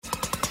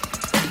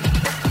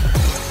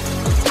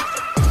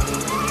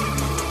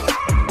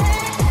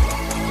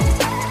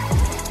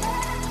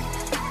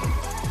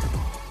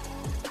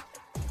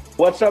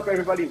What's up,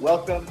 everybody?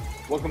 Welcome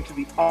to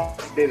the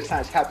Data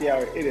Science Happy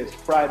Hour. It is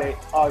Friday,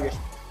 August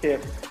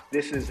 5th.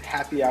 This is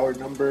happy hour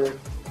number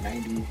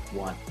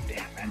 91.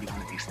 Damn,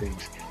 91 of these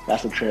things.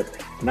 That's a trip.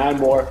 9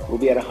 more. We'll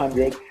be at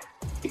 100.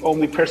 The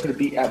only person to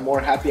be at more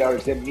happy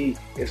hours than me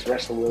is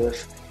Russell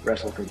Willis.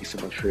 Russell, thank you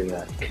so much for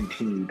your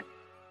continued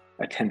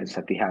attendance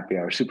at the happy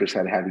hour. Super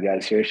excited to have you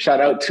guys here.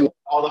 Shout out to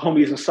all the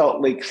homies in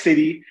Salt Lake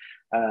City.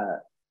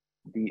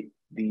 The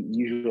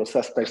usual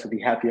suspects of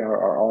the happy hour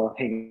are all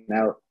hanging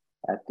out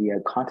at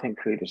the content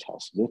creators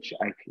house, which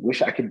I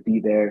wish I could be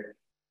there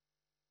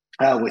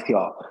with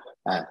y'all.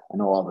 I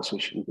know all of us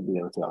wish we could be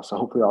there with y'all. So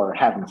hopefully y'all are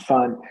having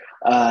fun.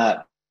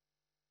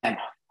 And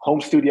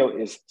home studio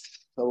is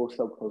so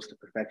close to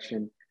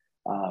perfection.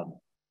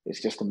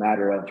 It's just a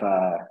matter of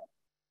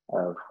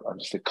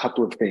just a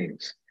couple of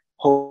things.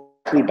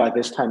 Hopefully by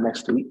this time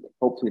next week,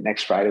 hopefully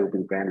next Friday will be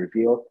the grand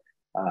reveal.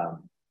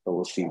 But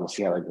we'll see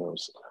how it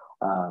goes.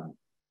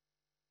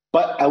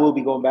 But I will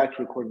be going back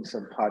to recording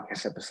some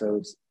podcast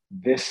episodes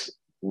this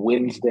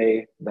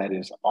Wednesday, that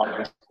is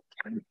August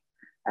 10th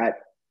at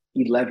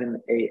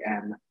 11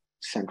 a.m.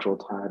 Central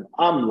Time.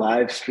 I'm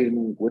live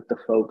streaming with the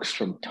folks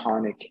from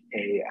Tonic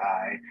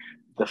AI,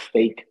 the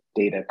fake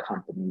data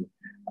company.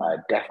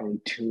 Definitely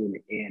tune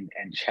in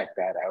and check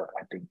that out.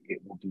 I think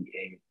it will be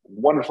a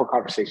wonderful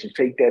conversation.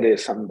 Fake data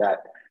is something that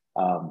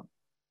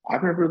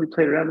I've never really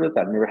played around with.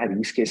 I've never had a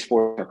use case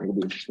for it. I think it'll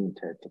be interesting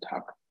to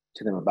talk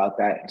to them about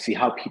that and see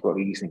how people are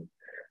using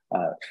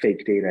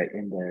fake data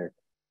in their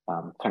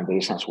kind of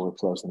data science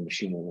workflows and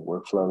machine learning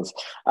workflows.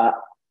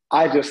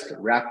 I just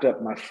wrapped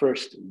up my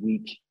first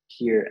week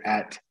here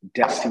at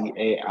Desi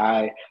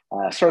AI.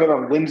 Started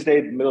on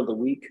Wednesday, the middle of the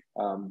week,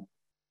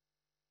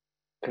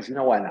 because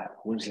why not?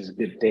 Wednesday is a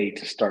good day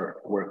to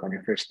start work on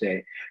your first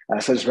day.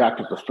 So I just wrapped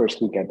up the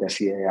first week at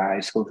Desi AI.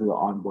 Just go through the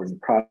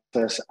onboarding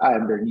process. I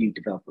am their new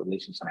developer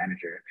relations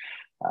manager.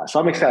 So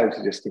I'm excited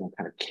to just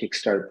kind of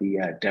kickstart the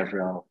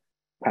DevRel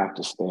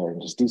practice there and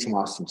just do some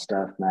awesome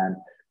stuff, man.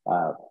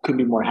 Couldn't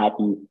be more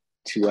happy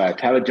to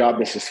have a job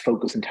that's just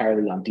focused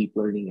entirely on deep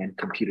learning and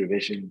computer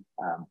vision.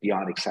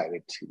 Beyond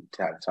excited to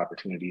have this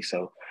opportunity.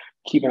 So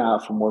keep an eye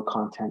out for more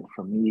content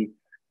from me,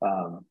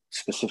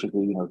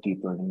 specifically,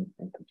 deep learning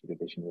and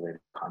computer vision related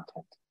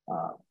content.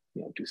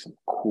 Do some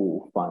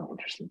cool, fun,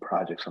 interesting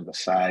projects on the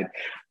side.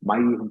 Might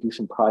even do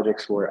some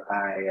projects where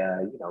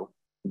I,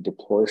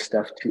 deploy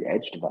stuff to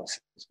edge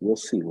devices. We'll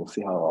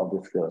see how all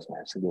this goes,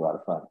 man. It's gonna be a lot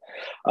of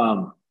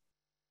fun.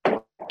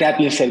 That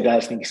being said,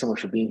 guys, thank you so much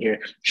for being here.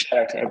 Shout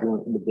out to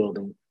everyone in the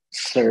building.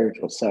 Serge,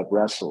 what's up?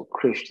 Russell,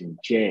 Christian,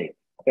 Jay,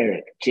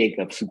 Eric,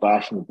 Jacob,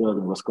 Subash in the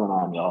building. What's going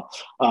on, y'all?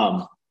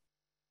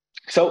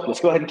 So let's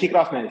go ahead and kick it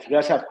off, man. If you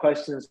guys have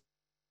questions, if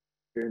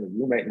you're in the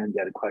room right now and you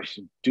got a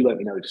question, do let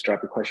me know. Just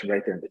drop your question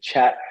right there in the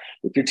chat.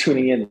 If you're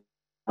tuning in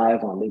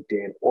live on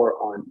LinkedIn or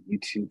on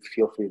YouTube,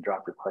 feel free to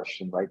drop your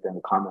question right there in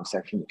the comment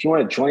section. If you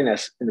want to join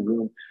us in the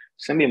room,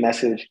 send me a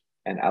message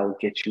and I'll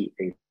get you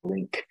a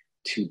link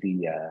to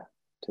the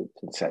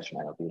session.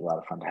 It'll be a lot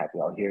of fun to have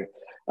you all here.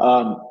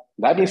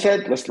 That being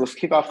said, let's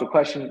kick off the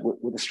question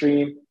with the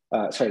stream.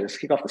 Let's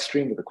kick off the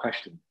stream with a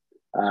question.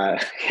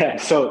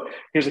 So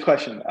here's the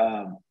question.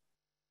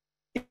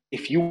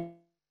 If you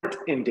weren't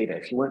in data,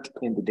 if you weren't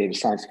in the data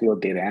science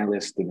field, data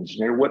analyst, data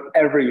engineer,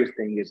 whatever your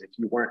thing is, if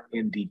you weren't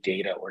in the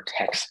data or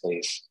tech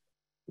space,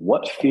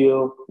 what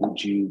field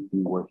would you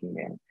be working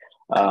in?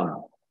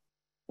 I'm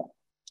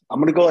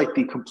going to go like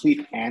the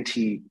complete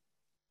anti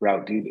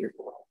route, dude.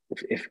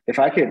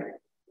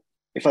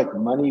 If like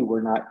money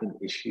were not an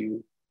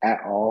issue at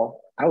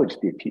all, I would just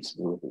be a pizza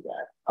delivery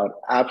guy. I would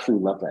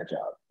absolutely love that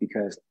job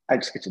because I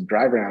just get to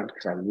drive around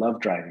because I love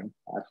driving.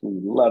 I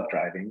absolutely love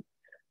driving.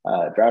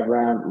 Drive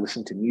around,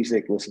 listen to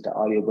music, listen to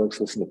audiobooks,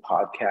 listen to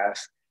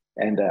podcasts,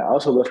 and I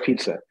also love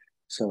pizza.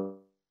 So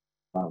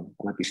I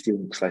might be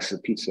stealing slices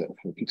of pizza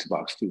from the pizza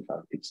box too if I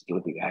was a pizza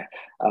delivery guy.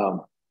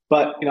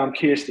 But I'm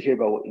curious to hear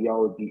about what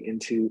y'all would be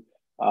into.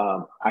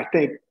 I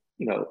think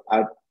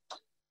I'd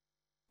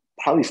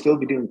probably still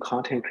be doing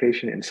content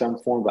creation in some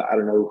form, but I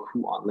don't know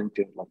who on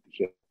LinkedIn would like to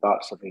hear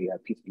thoughts of a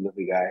pizza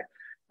delivery guy.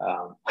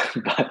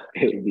 But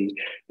it would be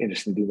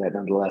interesting to do that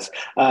nonetheless.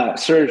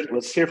 Serge,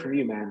 let's hear from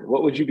you, man.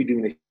 What would you be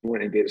doing if you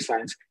weren't in data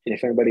science? And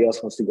if anybody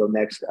else wants to go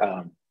next,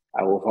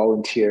 I will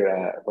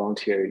volunteer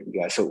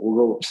you guys. So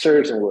we'll go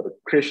Serge and we'll go to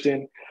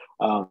Christian.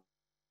 And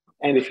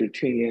if you're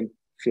tuning in,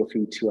 feel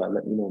free to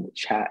let me know in the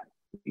chat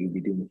what you'd be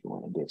doing if you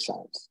weren't in data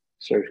science.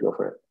 Serge, go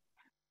for it.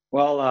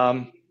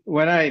 Well,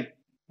 when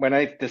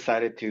I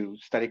decided to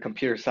study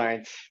computer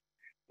science,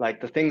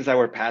 like the things I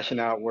were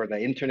passionate about were the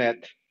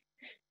internet,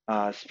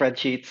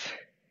 spreadsheets,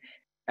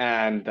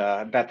 and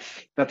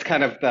that's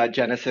kind of the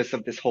genesis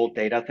of this whole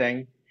data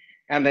thing.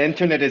 And the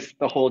internet is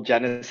the whole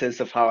genesis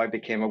of how I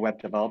became a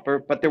web developer.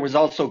 But there was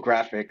also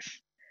graphics.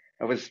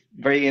 I was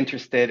very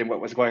interested in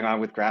what was going on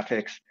with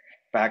graphics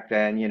back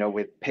then,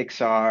 with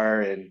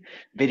Pixar and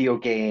video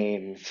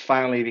games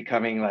finally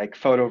becoming like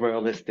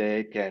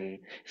photorealistic and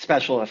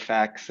special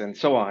effects and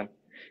so on.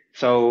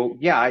 So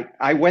yeah,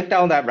 I went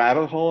down that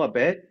rabbit hole a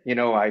bit.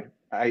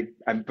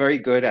 I'm very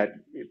good at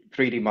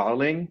 3D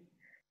modeling.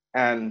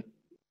 and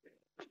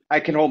I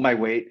can hold my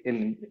weight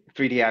in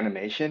 3D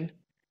animation,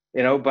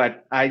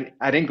 but I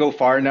didn't go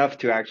far enough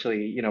to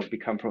actually,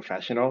 become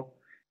professional.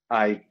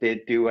 I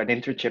did do an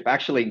internship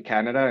actually in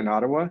Canada, in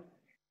Ottawa,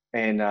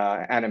 in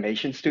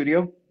animation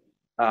studio,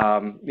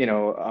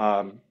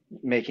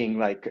 making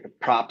like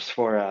props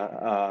for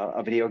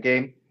a video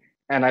game,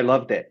 and I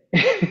loved it.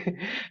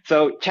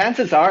 So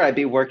chances are I'd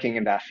be working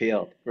in that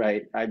field,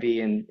 right? I'd be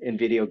in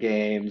video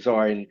games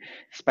or in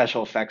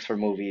special effects for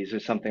movies or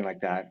something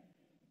like that.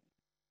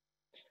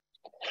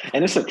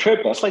 And it's a trip.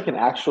 That's like an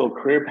actual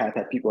career path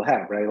that people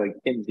have, right? Like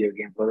in video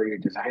games, whether you're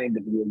designing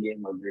the video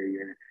game, whether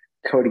you're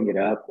coding it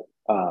up,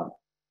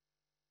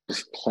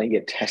 just playing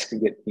it,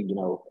 testing it, kind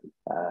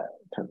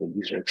of the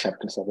user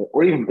acceptance of it,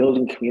 or even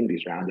building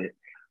communities around it.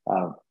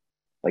 Um,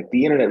 like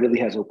the internet really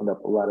has opened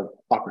up a lot of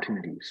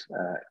opportunities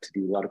to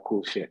do a lot of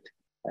cool shit.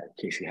 In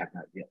case you have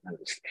not yet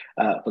noticed,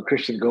 but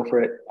Christian, go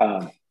for it.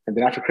 And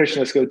then after Christian,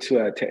 let's go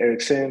to Eric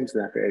Sims.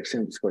 Then after Eric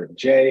Sims, let's go to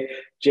Jay.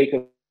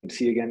 Jacob,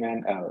 see you again,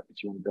 man.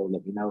 If you want to go,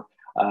 let me know.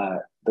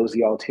 Those of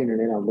y'all tuning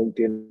in on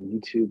LinkedIn,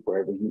 YouTube,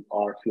 wherever you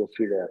are, feel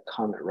free to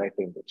comment right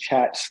there in the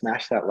chat.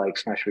 Smash that like,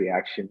 smash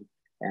reaction,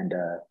 and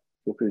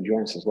feel free to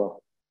join us as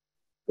well.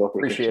 Go for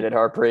it. Appreciate it,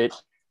 Harpreet.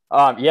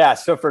 Yeah,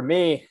 so for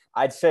me,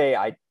 I'd say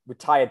I would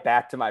tie it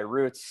back to my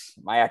roots,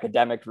 my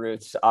academic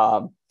roots,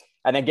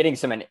 and then getting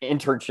some an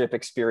internship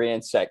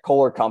experience at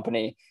Kohler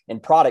Company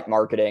in product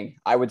marketing.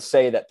 I would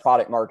say that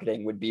product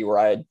marketing would be where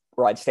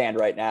I'd stand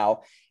right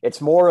now. It's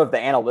more of the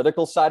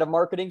analytical side of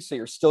marketing, so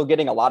you're still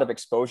getting a lot of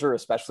exposure,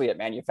 especially at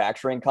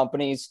manufacturing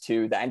companies,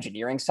 to the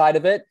engineering side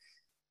of it.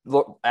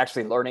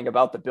 Actually learning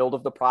about the build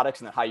of the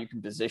products and how you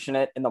can position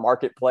it in the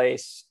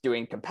marketplace,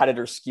 doing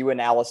competitor SKU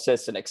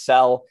analysis in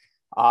Excel,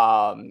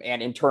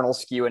 and internal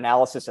SKU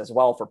analysis as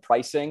well for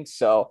pricing.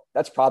 So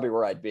that's probably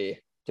where I'd be,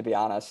 to be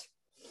honest.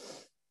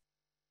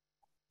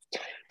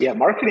 Yeah,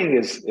 marketing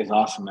is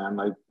awesome, man.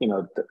 Like,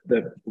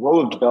 the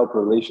role of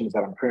developer relations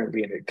that I'm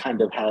currently in, it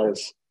kind of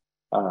has,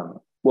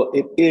 well,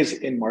 it is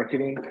in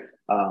marketing,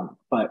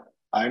 but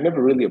I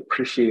never really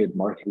appreciated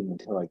marketing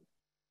until like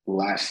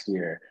last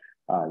year.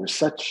 There's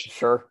such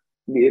Sure.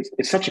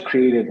 It's such a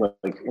creative,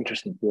 like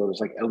interesting field. There's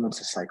like elements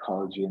of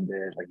psychology in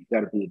there. Like you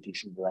got to be a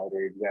decent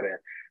writer.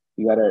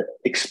 You gotta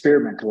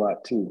experiment a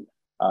lot too.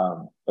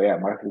 But yeah,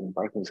 marketing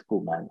is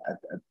cool, man.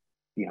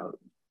 You know,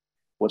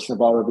 what's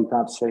Naval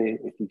Ravikant say?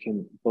 If you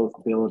can both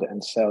build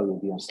and sell, you'll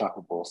be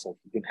unstoppable. So if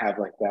you can have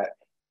like that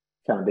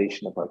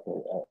foundation of like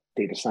a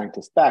data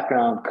scientist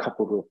background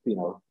coupled with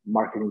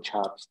marketing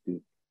chops,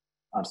 dude,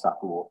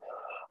 unstoppable.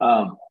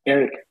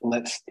 Eric,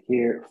 let's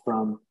hear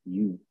from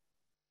you.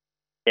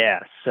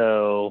 Yeah,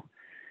 so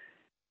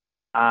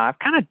I've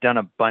kind of done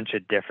a bunch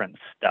of different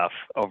stuff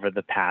over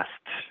the past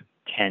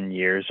 10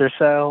 years or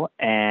so,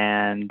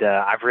 and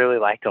I've really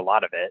liked a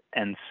lot of it.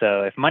 And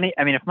so if money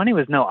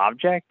was no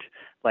object,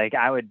 like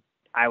I would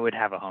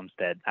have a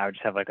homestead. I would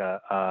just have like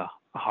a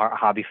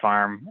hobby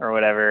farm or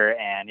whatever,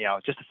 and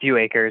just a few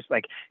acres,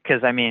 like,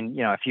 because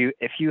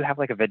if you have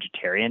like a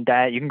vegetarian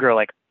diet, you can grow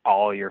like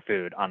all your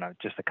food on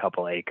just a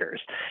couple acres.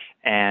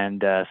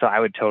 And so I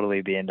would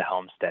totally be into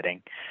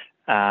homesteading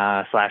 /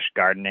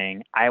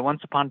 gardening. I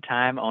once upon a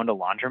time owned a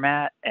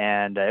laundromat,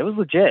 and it was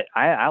legit.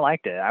 I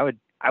liked it. I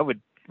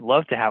would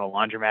love to have a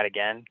laundromat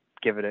again.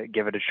 Give it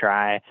a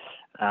try.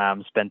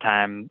 Spend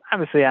time.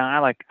 Obviously, I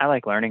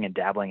like learning and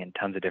dabbling in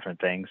tons of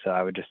different things. So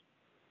I would just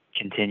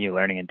continue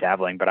learning and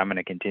dabbling, but I'm going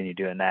to continue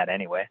doing that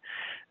anyway.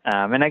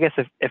 And I guess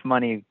if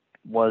money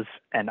was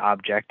an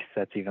object, if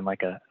that's even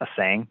like a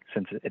saying,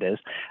 since it is,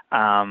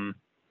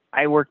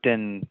 I worked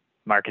in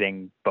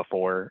marketing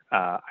before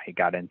I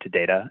got into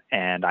data,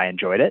 and I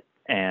enjoyed it.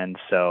 And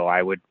so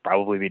I would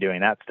probably be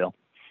doing that still.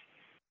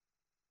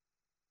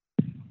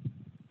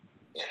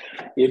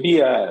 It'd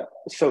be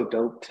so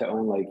dope to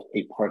own like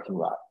a parking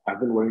lot.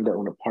 I've been wanting to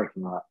own a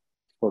parking lot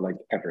for like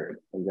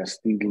ever. Like that's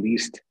the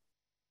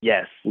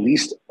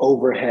least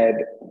overhead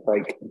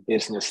like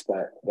business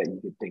that you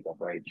could think of,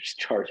 right? Just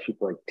charge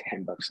people like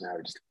 $10 an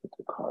hour just to put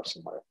the car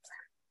somewhere.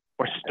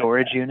 Or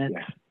storage units.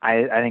 Yeah.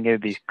 I think it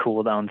would be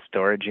cool to own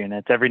storage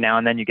units. Every now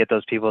and then you get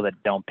those people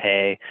that don't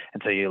pay,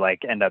 and so you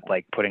like end up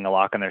like putting a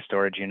lock on their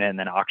storage unit and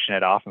then auction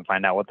it off and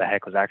find out what the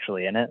heck was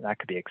actually in it. That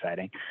could be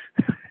exciting.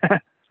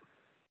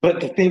 But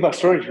the thing about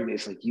storage unit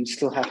is like you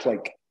still have to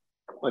like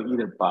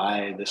either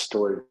buy the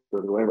storage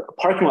or whatever. A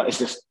parking lot is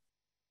just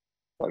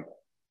like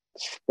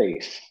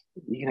space.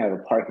 You can have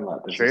a parking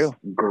lot that's just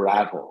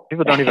gravel.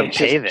 People don't even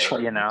pave it,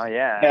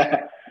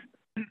 yeah.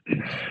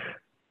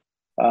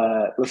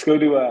 Let's go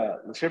to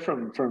let's hear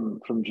from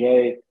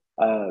Jay.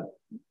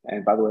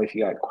 And by the way, if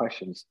you got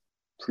questions,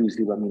 please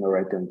do let me know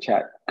right there in the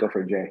chat. Go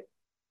for it, Jay.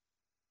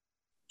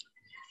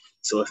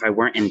 So if I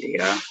weren't in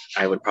data,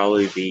 I would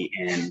probably be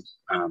in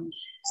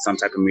some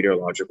type of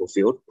meteorological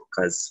field,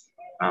 because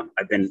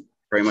I've been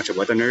very much a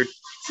weather nerd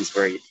since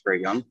very,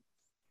 very young.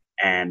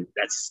 And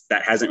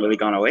that hasn't really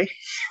gone away.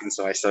 And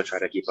so I still try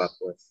to keep up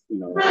with,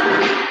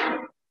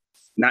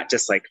 not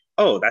just like,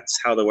 oh, that's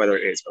how the weather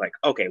is, but like,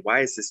 okay, why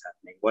is this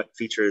happening? What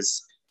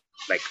features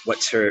like what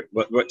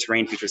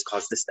terrain features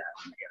cause this, that.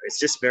 And, yeah, it's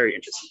just very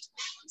interesting.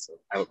 So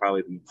I would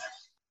probably be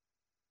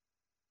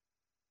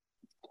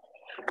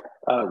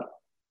Um,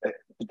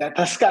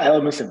 that's got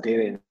elements of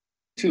data in it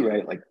too,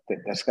 right? Like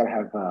that's got to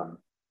have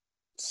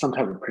some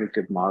type of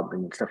predictive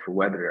modeling and stuff for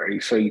weather.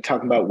 So are you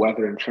talking about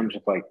weather in terms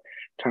of like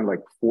trying to like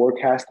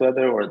forecast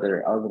weather, or are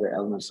there other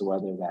elements of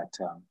weather that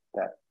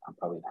I'm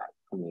probably not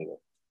familiar with?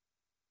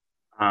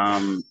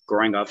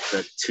 growing up,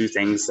 the two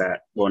things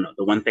that, well, no,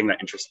 the one thing that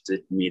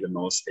interested me the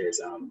most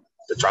is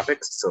the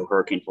tropics, so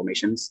hurricane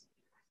formations,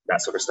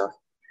 that sort of stuff.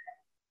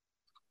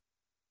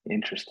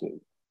 Interesting.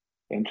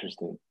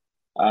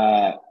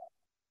 Uh,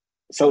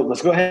 so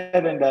let's go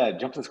ahead and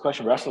jump to this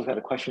question. Russell's got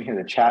a question here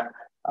in the chat.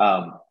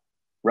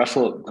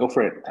 Russell, go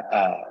for it.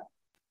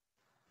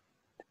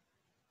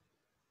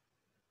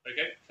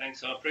 Okay,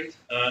 thanks, Harpreet.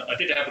 I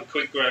did have a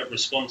quick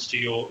response to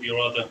your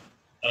other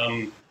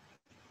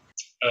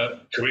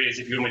careers.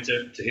 If you want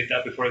me to hit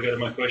that before I go to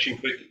my question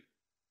quickly.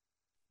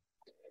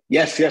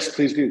 Yes,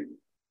 please do.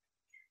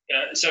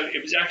 So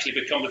it was actually a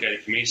bit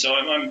complicated for me. So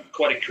I'm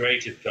quite a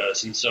creative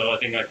person. So I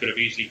think I could have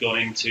easily gone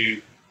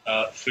into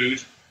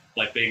food,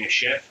 like being a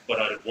chef, but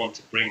I'd want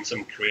to bring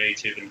some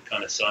creative and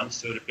kind of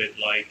science to it, a bit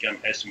like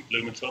Heston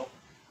Blumenthal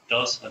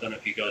does. I don't know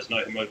if you guys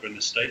know him over in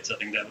the States. I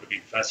think that would have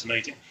been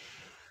fascinating.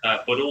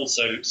 But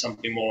also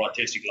something more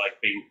artistic, like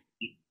being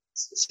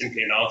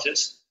simply an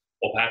artist,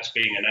 or perhaps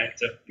being an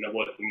actor,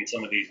 working in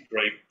some of these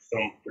great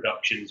film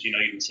productions,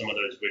 even some of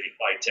those really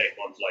high-tech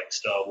ones like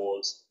Star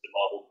Wars, the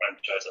Marvel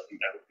franchise. I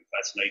think that would be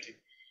fascinating.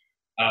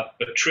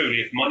 But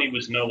truly, if money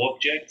was no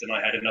object and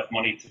I had enough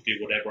money to do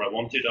whatever I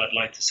wanted, I'd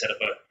like to set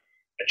up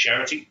a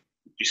charity,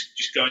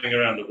 just going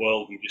around the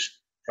world and just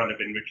kind of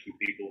enriching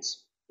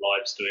people's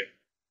lives, doing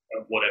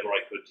whatever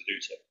I could to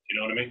do so. Do you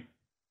know what I mean?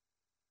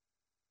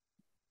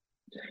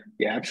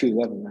 Yeah,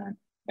 absolutely love it, man.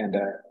 And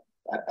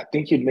I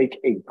think you'd make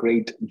a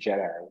great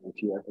Jedi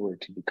if you ever were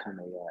to become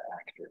a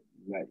actor.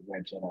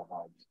 Red Jedi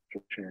vibes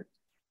for sure.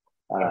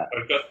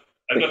 I've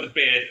got the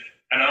beard,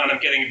 and I'm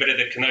getting a bit of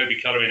the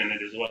Kenobi coloring in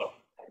it as well.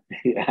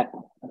 Yeah,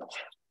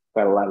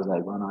 got a lot of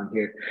that going on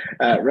here.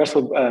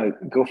 Russell,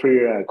 go for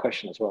your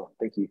question as well.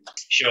 Thank you.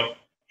 Sure.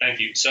 Thank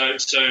you. So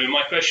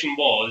my question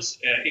was,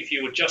 if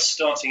you were just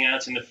starting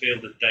out in the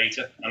field of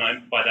data,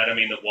 and by that I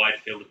mean the wide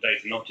field of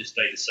data, not just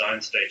data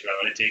science, data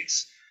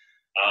analytics,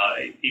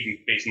 even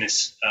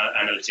business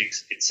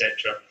analytics,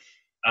 etc.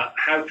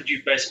 How could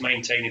you best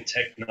maintain a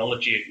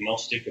technology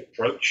agnostic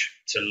approach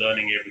to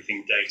learning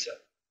everything data?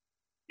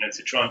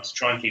 To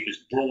try and keep as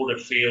broad a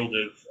field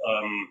of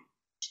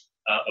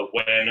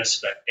awareness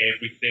for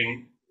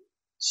everything,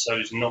 so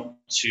as not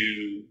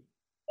to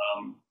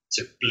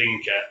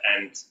blinker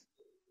and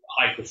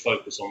hyper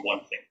focus on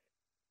one thing.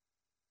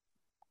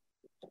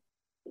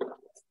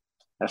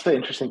 That's an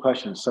interesting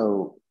question.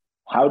 So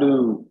how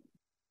to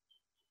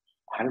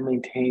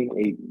maintain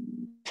a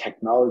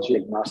technology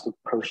agnostic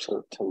approach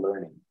to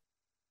learning?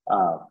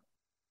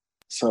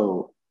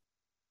 So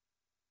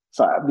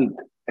I mean,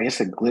 I guess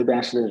a glib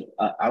answer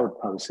I would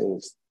probably say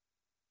is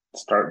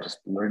start just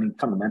learning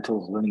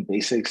fundamentals, learning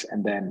basics,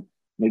 and then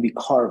maybe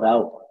carve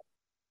out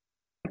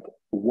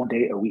one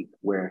day a week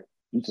where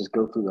you just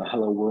go through the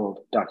hello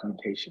world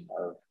documentation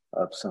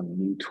of some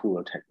new tool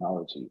or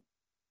technology,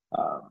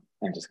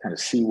 and just kind of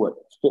see what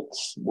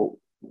fits, what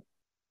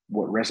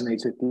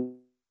resonates with you,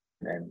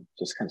 and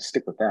just kind of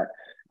stick with that.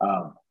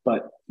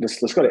 But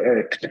let's go to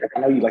Eric. I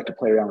know you like to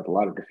play around with a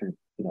lot of different,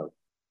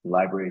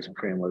 libraries and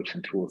frameworks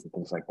and tools and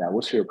things like that.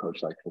 What's your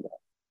approach like for that?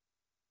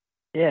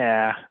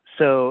 Yeah,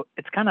 so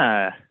it's kind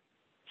of,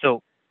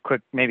 so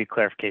quick, maybe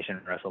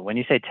clarification, Russell. When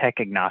you say tech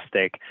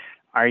agnostic,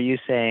 are you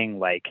saying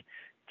like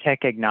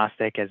tech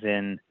agnostic as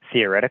in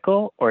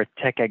theoretical, or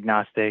tech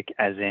agnostic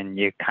as in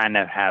you kind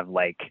of have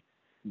like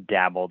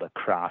dabbled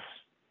across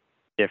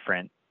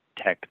different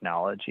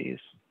technologies?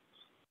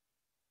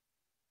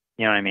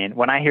 You know what I mean?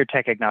 When I hear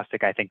tech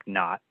agnostic, I think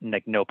not,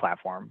 like no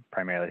platform,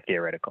 primarily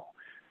theoretical.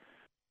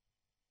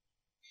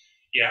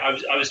 Yeah,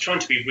 I was trying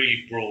to be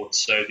really broad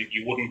so that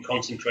you wouldn't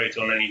concentrate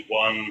on any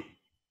one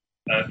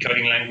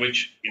coding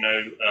language,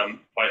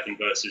 Python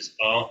versus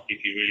R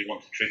if you really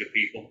want to trigger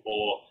people,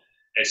 or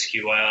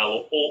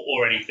SQL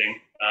or anything.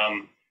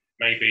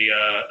 Maybe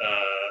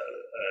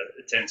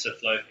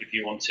TensorFlow if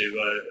you want to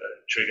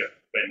trigger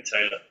Ben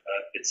Taylor,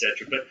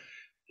 etc. But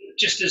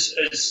just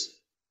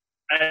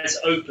as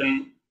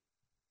open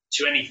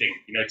to anything,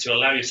 to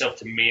allow yourself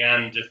to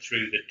meander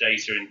through the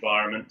data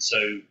environment, so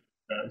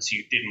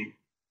you didn't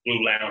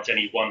rule out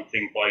any one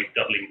thing by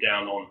doubling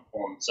down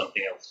on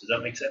something else. Does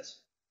that make sense?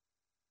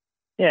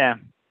 Yeah.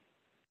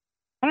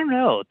 I don't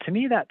know. To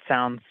me, that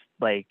sounds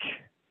like,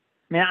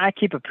 I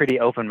keep a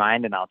pretty open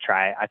mind and I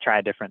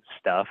try different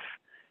stuff.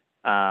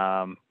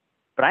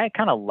 But I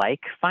kind of like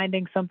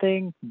finding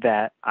something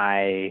that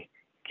I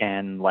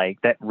can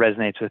that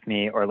resonates with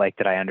me, or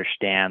that I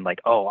understand,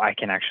 oh, I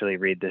can actually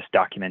read this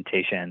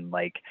documentation.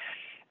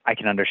 I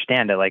can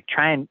understand it.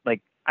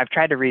 I've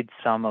tried to read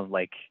some of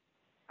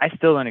I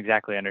still don't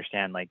exactly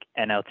understand like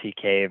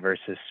NLTK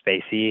versus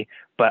Spacey,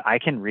 but I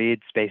can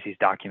read Spacey's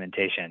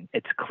documentation.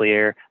 It's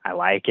clear. I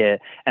like it.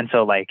 And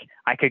so like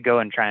I could go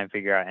and try and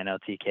figure out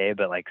NLTK,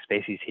 but like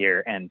Spacey's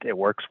here and it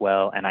works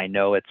well and I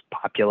know it's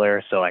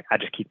popular. So like I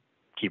just keep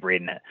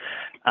reading it.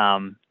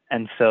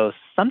 And so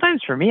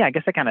sometimes for me, I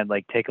guess I kind of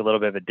like take a little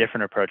bit of a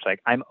different approach.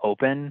 Like I'm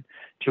open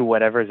to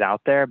whatever's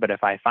out there, but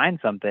if I find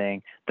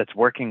something that's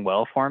working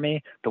well for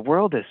me, the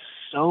world is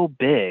so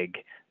big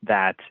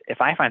that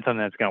if I find something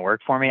that's going to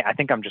work for me, I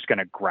think I'm just going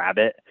to grab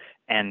it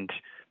and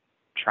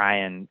try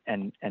and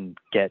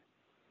get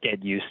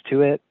used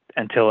to it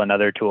until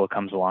another tool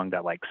comes along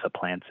that like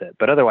supplants it.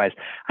 But otherwise,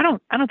 I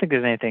don't think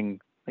there's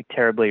anything like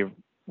terribly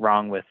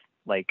wrong with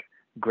like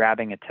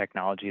grabbing a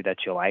technology that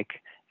you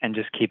like and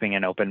just keeping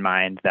an open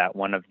mind that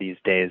one of these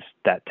days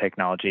that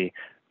technology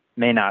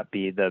may not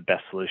be the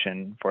best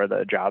solution for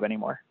the job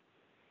anymore.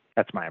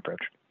 That's my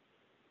approach.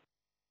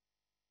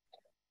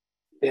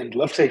 And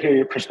love to hear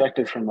your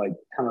perspective from like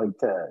kind of like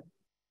the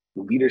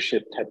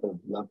leadership type of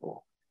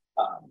level.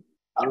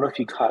 I don't know if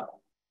you caught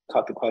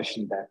the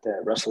question that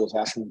Russell was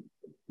asking.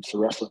 So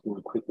Russell, if you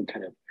want to quickly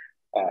kind of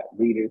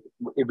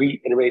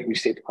reiterate,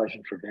 restate the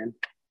question for Ben,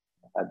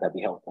 that'd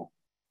be helpful.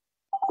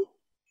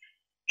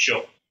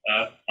 Sure.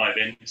 Hi,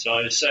 Ben. So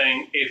I was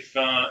saying if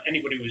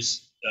anybody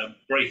was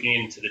breaking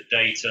into the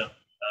data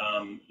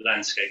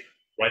landscape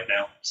right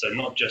now, so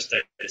not just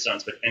data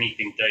science, but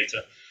anything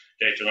data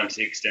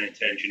analytics,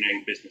 data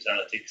engineering, business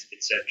analytics,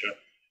 etc.,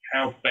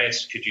 how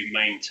best could you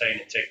maintain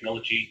a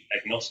technology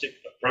agnostic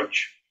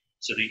approach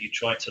so that you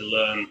try to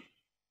learn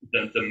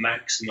the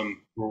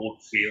maximum broad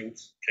field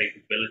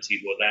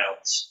capability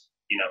without,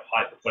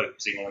 hyper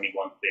focusing on any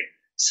one thing,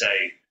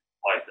 say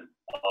Python,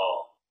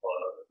 R,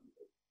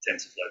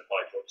 TensorFlow,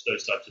 PyTorch,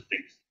 those types of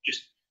things.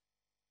 Just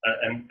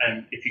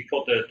and if you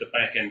caught the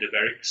back end of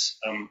Eric's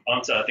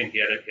answer, I think he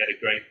had a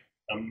great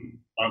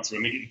answer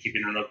immediately,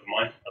 keeping an open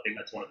mind. I think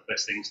that's one of the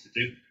best things to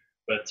do.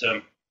 But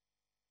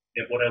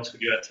what else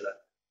could you add to that?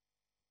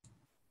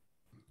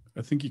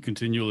 I think you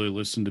continually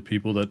listen to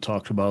people that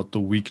talk about the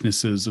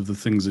weaknesses of the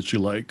things that you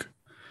like.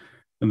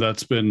 And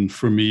that's been,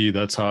 for me,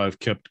 that's how I've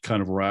kept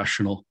kind of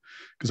rational.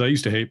 Because I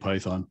used to hate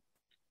Python.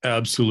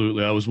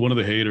 Absolutely. I was one of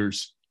the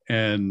haters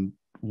and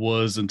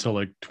was until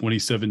like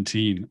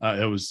 2017.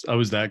 I was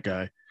that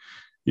guy,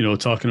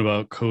 talking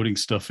about coding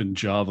stuff in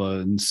Java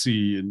and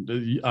C.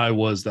 And I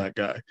was that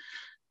guy.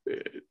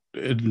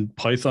 And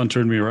Python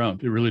turned me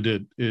around. It really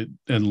did.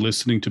 And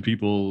listening to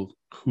people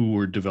who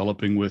were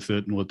developing with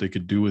it and what they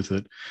could do with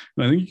it.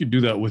 And I think you can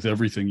do that with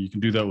everything. You can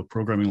do that with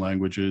programming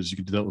languages. You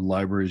can do that with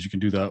libraries. You can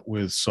do that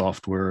with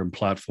software and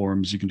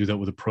platforms. You can do that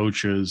with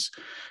approaches,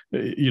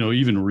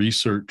 even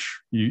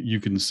research. You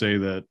can say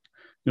that,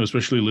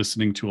 especially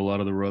listening to a lot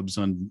of the rubs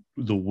on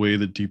the way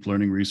that deep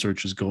learning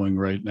research is going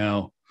right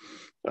now.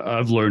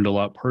 I've learned a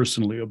lot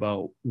personally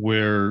about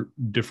where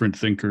different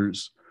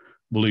thinkers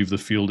believe the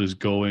field is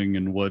going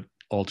and what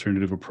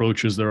alternative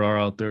approaches there are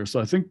out there.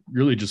 So I think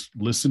really just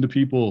listen to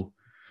people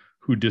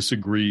who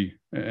disagree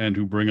and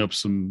who bring up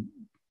some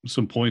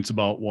points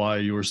about why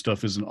your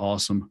stuff isn't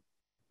awesome.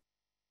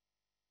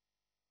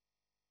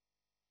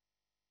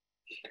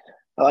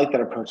 I like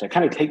that approach. I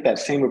kind of take that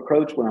same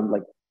approach when I'm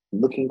like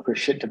looking for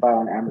shit to buy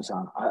on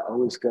Amazon. I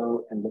always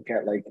go and look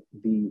at like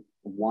the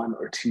 1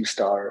 or 2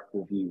 star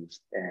reviews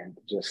and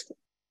just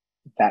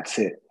that's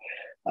it.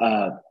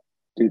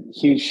 Dude,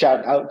 huge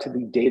shout out to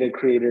the Data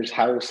Creators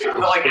House.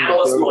 Like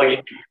Alice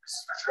Lloyd.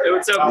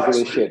 What's up?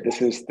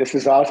 This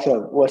is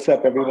awesome. What's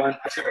up, everyone?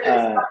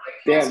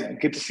 Damn,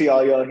 good to see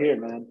all y'all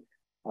here, man.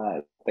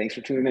 Thanks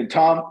for tuning in.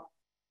 Tom,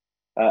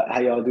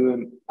 how y'all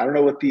doing? I don't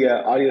know what the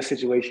audio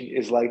situation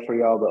is like for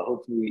y'all, but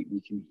hopefully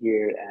we can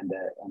hear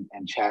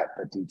and chat.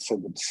 But dude, so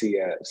good to see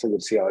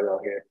all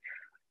y'all here.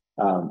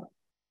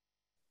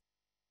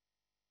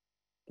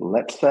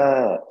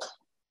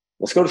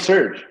 Let's go to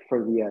Serge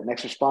for the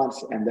next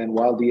response, and then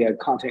while the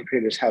Content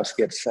Creators House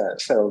gets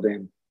settled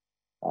in,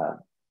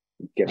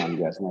 get on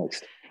you guys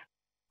next.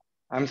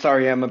 I'm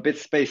sorry, I'm a bit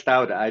spaced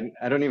out. I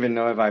don't even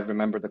know if I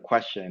remember the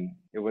question.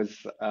 It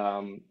was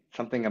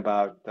something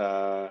about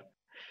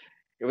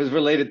it was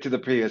related to the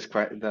previous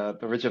the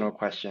original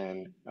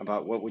question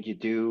about what would you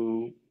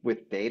do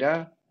with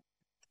data.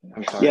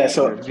 I'm sorry. Yeah.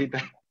 So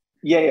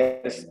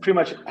it's pretty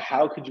much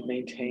how could you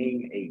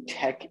maintain a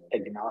tech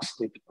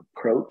agnostic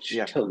approach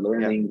to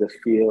learning the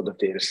field of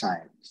data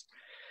science?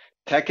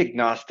 Tech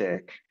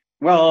agnostic.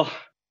 Well,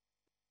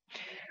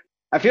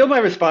 I feel my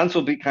response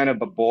will be kind of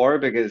a bore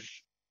because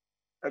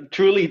a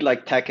truly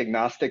like tech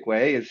agnostic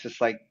way is just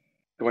like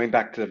going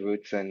back to the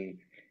roots and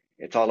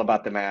it's all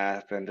about the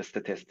math and the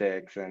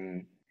statistics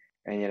and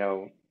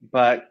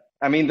but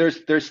I mean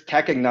there's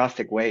tech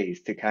agnostic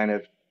ways to kind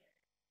of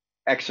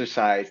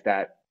exercise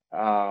that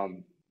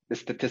the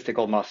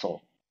statistical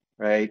muscle,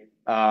 right?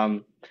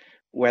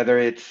 Whether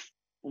it's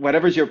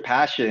whatever's your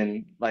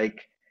passion,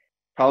 like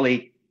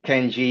probably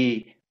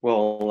Kenji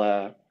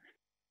will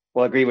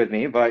agree with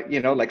me, but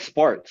like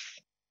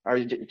sports are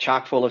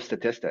chock full of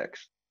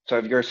statistics. So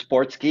if you're a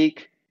sports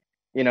geek,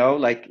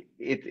 like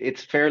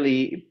it's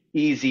fairly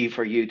easy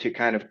for you to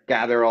kind of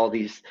gather all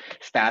these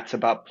stats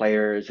about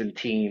players and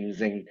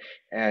teams and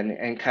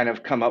kind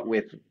of come up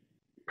with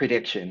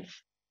predictions.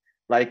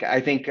 Like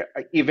I think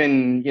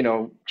even,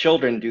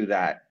 children do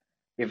that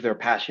if they're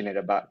passionate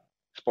about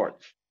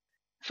sports.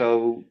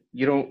 So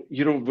you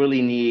don't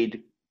really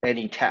need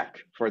any tech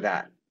for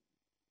that.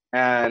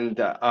 And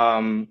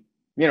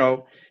you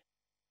know,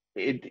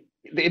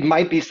 it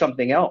might be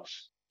something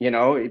else.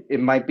 It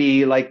might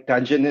be like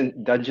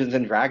Dungeons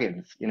and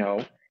Dragons.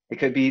 It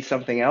could be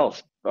something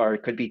else, or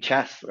it could be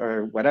chess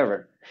or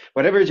whatever.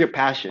 Whatever is your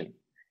passion,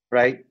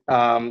 right?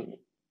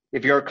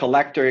 If you're a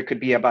collector, it could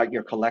be about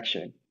your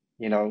collection.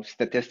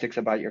 Statistics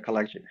about your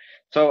collection.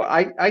 So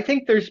I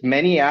think there's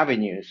many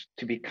avenues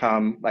to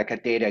become like a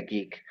data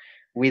geek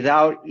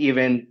without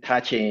even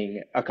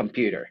touching a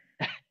computer,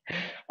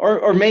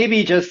 or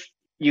maybe just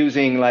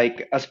using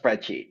like a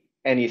spreadsheet,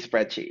 any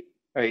spreadsheet,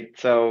 right?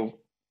 So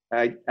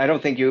I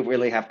don't think you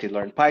really have to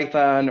learn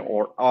Python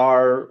or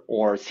R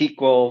or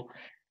SQL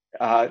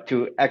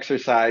to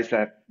exercise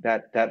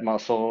that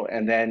muscle.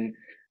 And then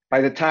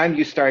by the time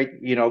you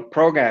start,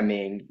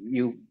 programming,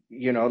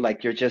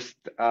 like you're just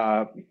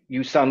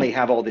you suddenly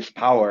have all this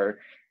power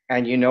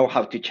and you know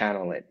how to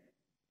channel it.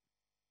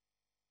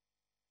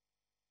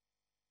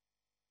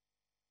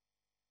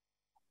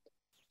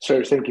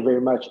 Sir, thank you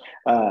very much.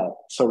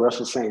 So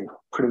Russell's saying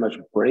pretty much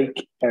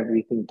break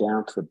everything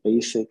down to the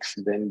basics,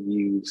 then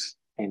use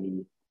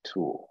any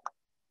tool.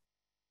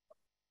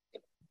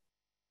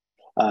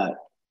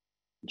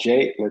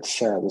 Jay, let's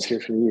hear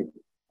from you.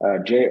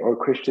 Jay or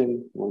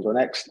Christian, you want to go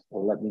next,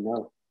 or let me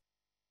know?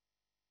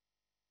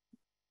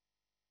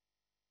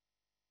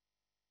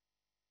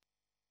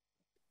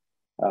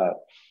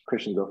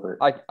 Christian, go for it.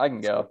 I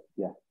can go.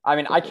 Yeah. I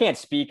mean, I can't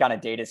speak on a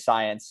data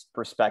science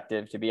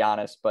perspective, to be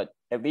honest, but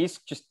at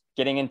least just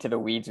getting into the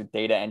weeds with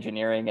data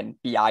engineering and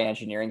BI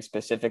engineering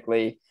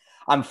specifically,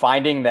 I'm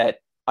finding that,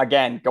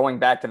 again, going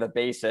back to the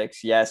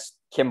basics, yes,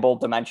 Kimball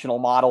dimensional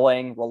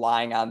modeling,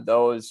 relying on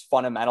those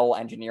fundamental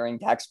engineering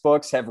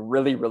textbooks have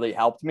really, really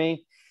helped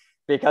me,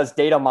 because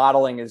data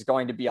modeling is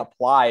going to be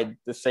applied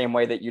the same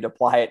way that you'd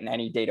apply it in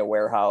any data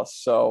warehouse.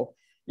 So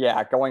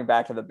yeah, going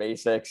back to the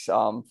basics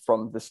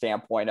from the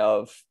standpoint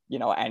of,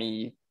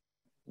 any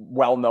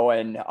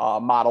well-known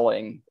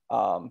modeling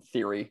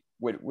theory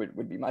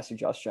would be my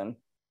suggestion.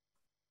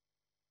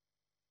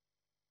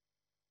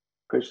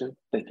 Christian,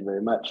 thank you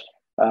very much.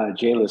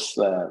 Jay, let's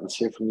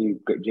hear from you.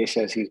 Jay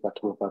says he's about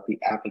to whip out the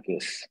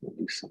abacus and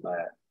do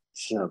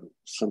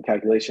some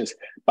calculations.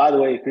 By the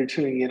way, if you're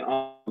tuning in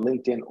on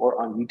LinkedIn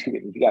or on YouTube,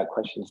 and if you got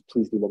questions,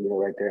 please do let me know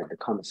right there in the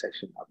comment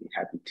section. I'll be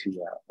happy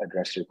to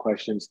address your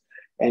questions.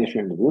 And if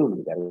you're in the room and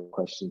you got a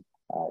question,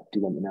 do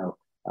let me know.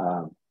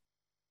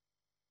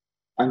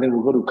 And then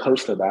we'll go to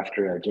Kostab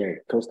after Jay.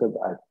 Kostab,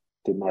 I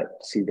did not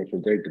see that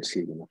you're there. Good to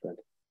see you, my friend.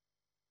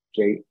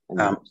 Jay.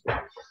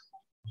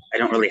 I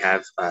don't really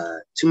have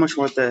too much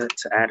more to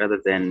add, other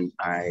than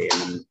I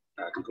am in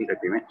complete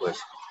agreement with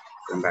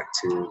going back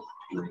to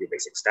your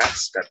basic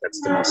stats.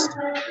 That's the most,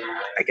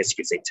 I guess you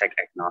could say, tech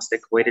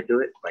agnostic way to do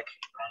it. Like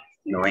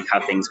knowing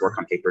how things work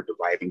on paper,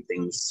 deriving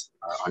things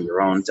on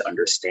your own to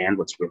understand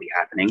what's really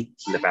happening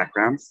in the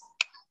background,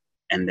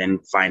 and then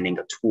finding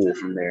a tool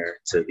from there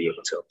to be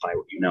able to apply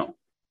what you know,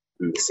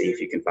 and to see if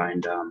you can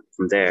find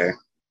from there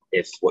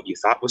if what you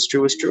thought was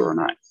true is true or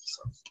not.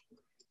 So.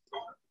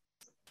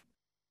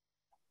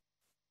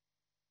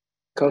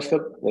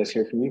 Kostab, let's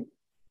hear from you.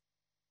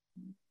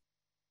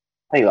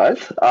 Hey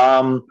guys.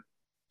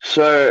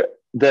 So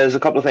there's a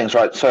couple of things,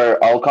 right? So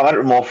I'll come at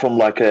it more from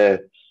like a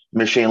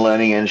machine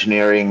learning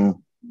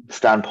engineering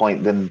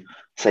standpoint than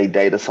say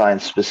data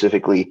science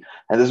specifically.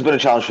 And this has been a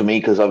challenge for me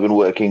because I've been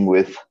working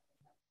with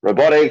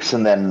robotics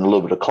and then a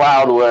little bit of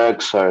cloud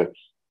work. So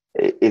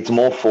it's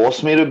more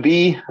forced me to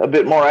be a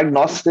bit more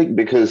agnostic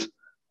because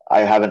I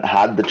haven't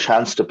had the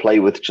chance to play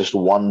with just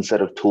one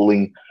set of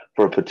tooling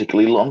for a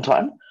particularly long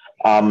time.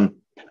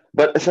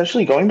 But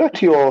essentially, going back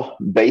to your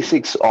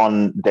basics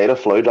on data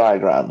flow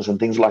diagrams and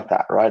things like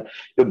that, right?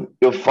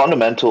 Your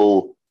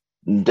fundamental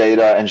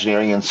data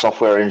engineering and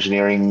software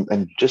engineering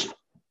and just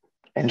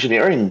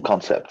engineering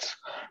concepts,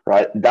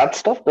 right? That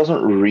stuff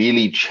doesn't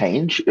really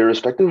change,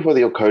 irrespective of whether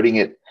you're coding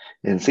it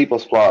in C++,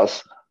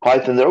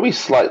 Python. There'll be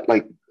slight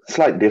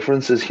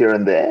differences here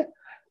and there.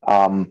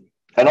 And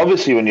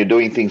obviously, when you're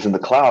doing things in the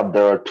cloud,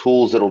 there are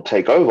tools that'll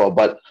take over.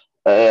 But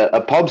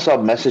a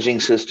pub/sub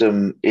messaging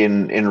system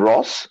in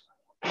ROS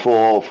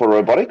for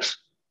robotics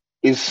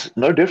is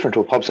no different to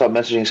a pub/sub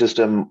messaging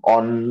system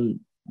on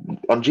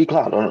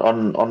G-Cloud,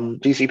 on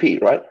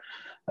GCP, right?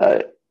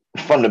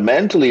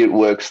 Fundamentally, it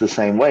works the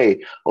same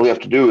way. All you have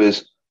to do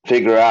is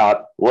figure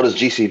out what does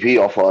GCP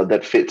offer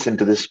that fits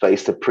into this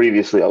space that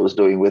previously I was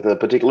doing with a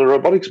particular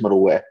robotics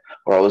middleware,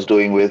 or I was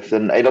doing with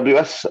an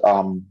AWS,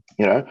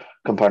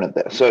 component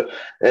there. So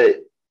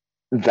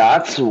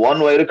that's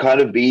one way to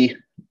kind of be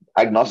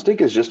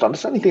agnostic, is just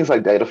understanding things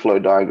like data flow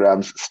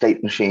diagrams,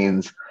 state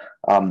machines,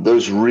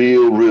 those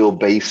real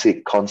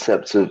basic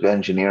concepts of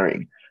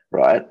engineering,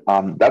 right?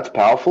 That's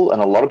powerful,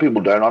 and a lot of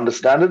people don't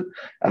understand it,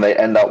 and they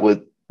end up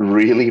with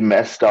really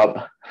messed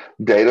up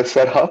data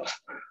setups.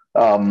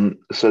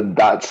 So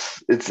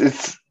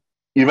it's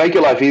you make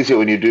your life easier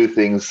when you do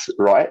things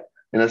right,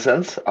 in a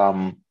sense.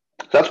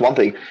 That's one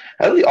thing.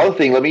 And the other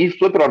thing, let me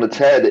flip it on its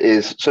head,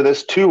 is so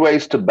there's two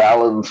ways to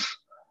balance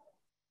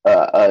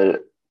a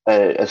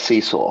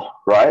seesaw,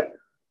 right?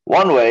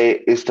 One way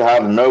is to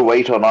have no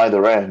weight on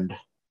either end,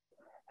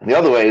 and the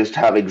other way is to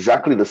have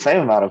exactly the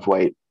same amount of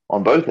weight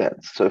on both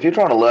ends. So if you're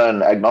trying to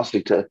learn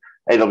agnostic to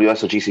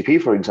AWS or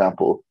GCP, for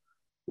example,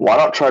 why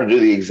not try to do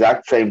the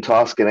exact same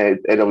task in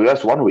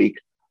AWS one week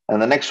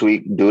and the next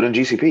week do it in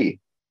GCP?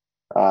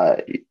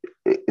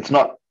 It's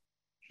not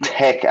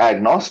tech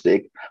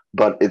agnostic,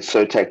 but it's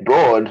so tech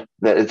broad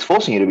that it's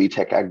forcing you to be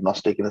tech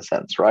agnostic in a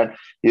sense, right?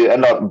 You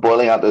end up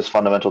boiling out those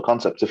fundamental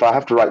concepts. If I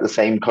have to write the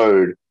same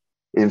code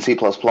in C++,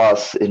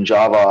 in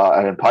Java,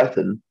 and in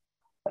Python,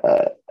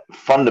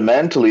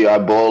 fundamentally I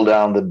boil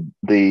down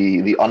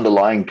the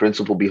underlying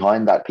principle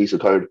behind that piece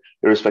of code,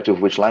 irrespective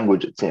of which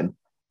language it's in.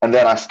 And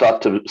then I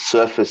start to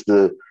surface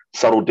the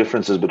subtle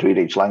differences between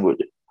each language,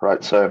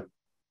 right? So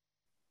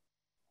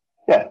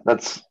yeah,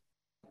 that's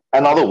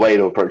another way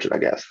to approach it, I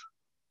guess.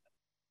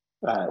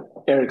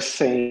 Eric's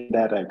saying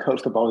that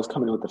Coach the always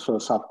coming with a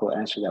philosophical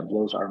answer that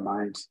blows our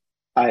minds.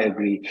 I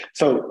agree.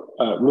 So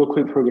real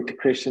quick before we get to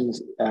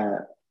Christian's,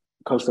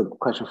 Coach, the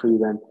question for you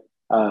then.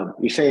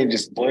 You're saying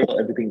just boil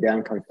everything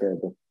down to like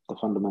the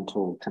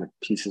fundamental kind of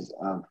pieces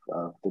of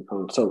the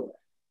code. So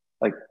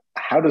like,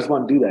 how does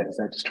one do that? Is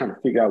that just trying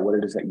to figure out what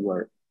it is that you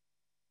are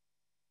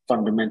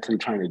fundamentally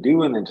trying to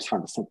do and then just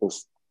find the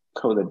simplest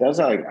code that does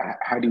that? Like,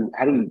 how do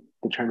we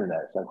determine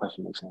that, if that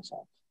question makes any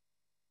sense?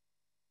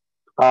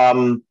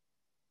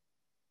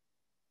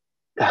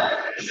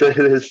 So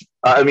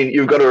I mean,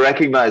 you've got to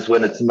recognize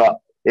when it's not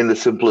in the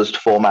simplest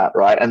format,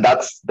 right? And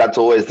that's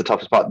always the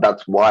toughest part.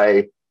 That's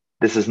why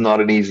this is not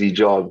an easy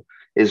job,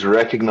 is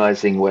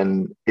recognizing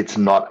when it's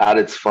not at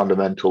its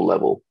fundamental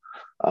level.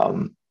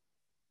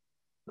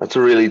 That's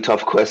a really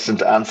tough question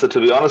to answer, to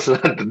be honest.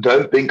 I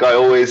don't think I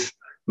always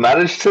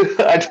manage to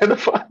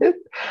identify it.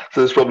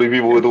 So there's probably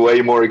people with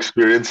way more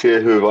experience here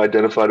who have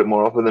identified it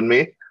more often than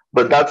me.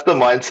 But that's the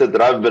mindset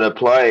that I've been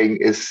applying,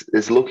 is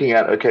looking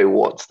at, okay,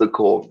 what's the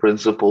core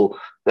principle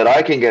that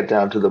I can get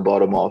down to the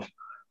bottom of?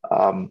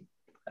 And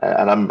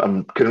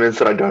I'm convinced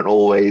that I don't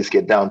always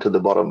get down to the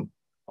bottom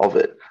of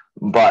it.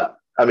 But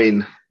I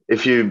mean,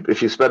 if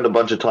you spend a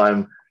bunch of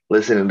time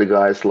listening to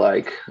guys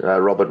like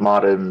Robert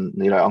Martin,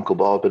 Uncle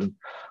Bob, and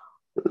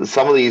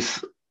some of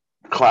these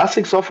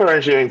classic software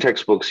engineering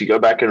textbooks, you go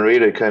back and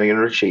read it, Koenig and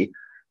Ritchie,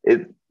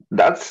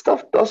 that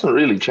stuff doesn't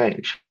really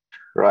change,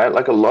 right?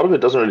 Like a lot of it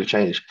doesn't really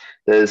change.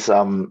 There's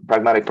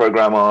Pragmatic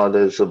Programmer,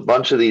 there's a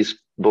bunch of these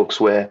books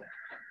where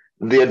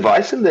the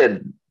advice in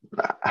there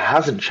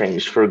hasn't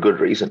changed for a good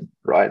reason,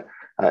 right?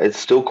 It's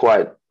still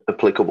quite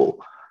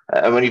applicable.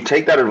 And when you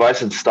take that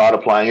advice and start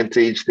applying it to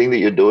each thing that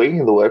you're doing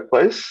in the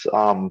workplace,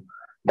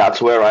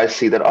 that's where I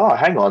see that, oh,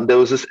 hang on, there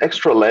was this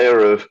extra layer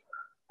of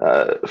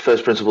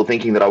first principle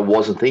thinking that I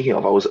wasn't thinking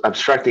of. I was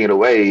abstracting it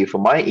away for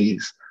my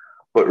ease,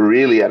 but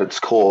really at its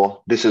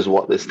core, this is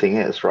what this thing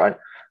is, right?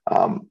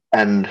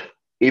 And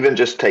even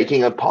just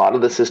taking a part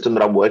of the system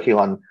that I'm working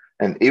on,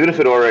 and even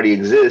if it already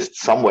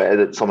exists somewhere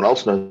that someone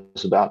else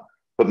knows about,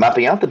 but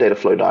mapping out the data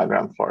flow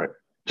diagram for it,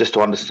 just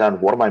to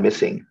understand what am I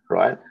missing,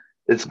 right?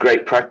 It's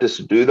great practice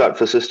to do that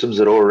for systems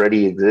that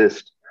already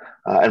exist.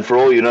 And for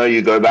all you know,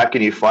 you go back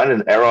and you find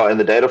an error in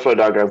the data flow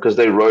diagram because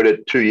they wrote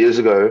it 2 years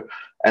ago,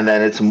 and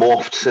then it's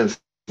morphed since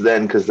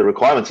then because the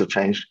requirements have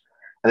changed.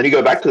 And then you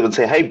go back to them and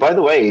say, hey, by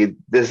the way,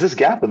 there's this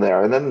gap in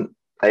there. And then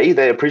A,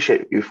 they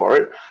appreciate you for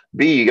it.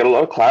 B, you get a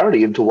lot of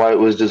clarity into why it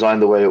was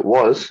designed the way it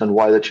was and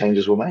why the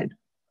changes were made.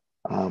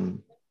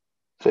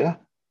 So, yeah.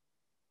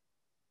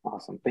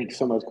 Awesome. Thank you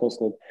so much,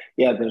 Costa.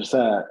 Yeah, there's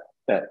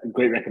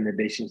great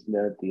recommendations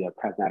there. The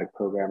Pragmatic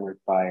Programmer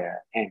by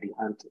Andy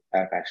Hunt.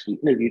 I've actually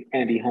interviewed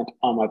Andy Hunt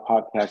on my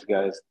podcast,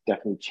 guys.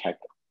 Definitely check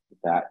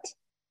that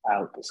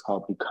out. It's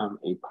called Become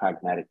a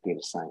Pragmatic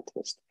Data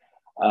Scientist.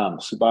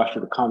 Subhash,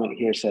 the comment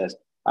here says,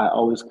 I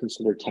always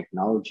consider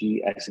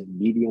technology as a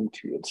medium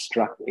to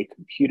instruct a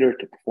computer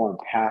to perform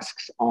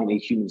tasks on a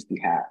human's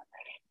behalf.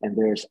 And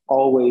there's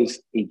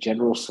always a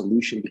general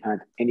solution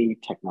behind any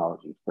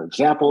technology. For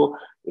example,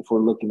 if we're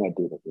looking at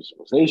data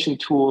visualization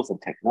tools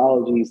and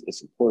technologies,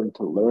 it's important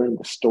to learn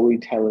the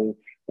storytelling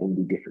and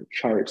the different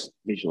charts,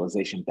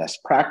 visualization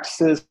best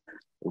practices,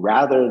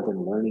 rather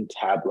than learning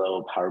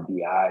Tableau, Power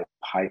BI,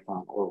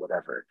 Python, or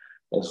whatever.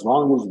 As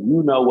long as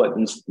you know what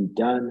needs to be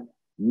done,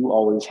 you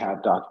always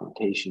have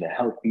documentation to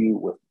help you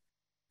with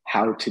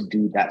how to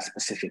do that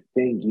specific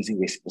thing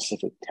using a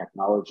specific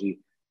technology.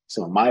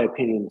 So in my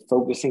opinion,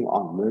 focusing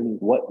on learning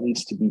what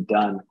needs to be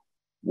done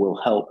will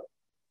help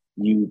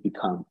you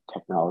become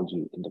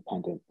technology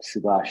independent.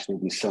 Subhash,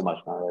 thank you so much,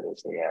 man. That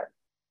is a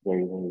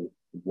very, very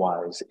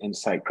wise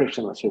insight.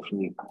 Christian, let's hear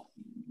from you.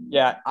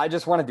 Yeah, I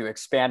just wanted to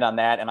expand on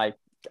that. And I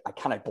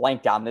kind of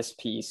blanked on this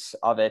piece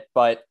of it,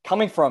 but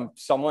coming from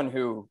someone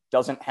who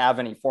doesn't have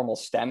any formal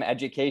STEM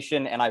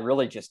education, and I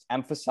really just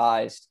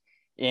emphasized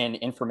in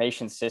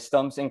information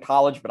systems in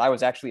college, but I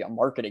was actually a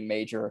marketing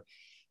major.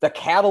 the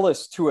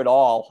catalyst to it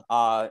all,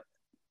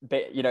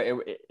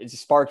 it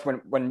sparked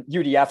when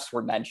UDFs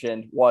were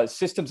mentioned, was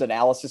systems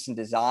analysis and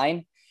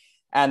design.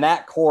 And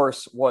that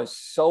course was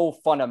so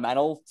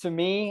fundamental to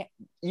me,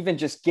 even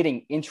just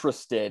getting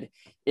interested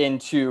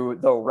into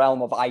the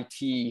realm of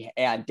IT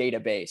and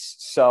database.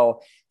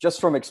 So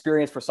just from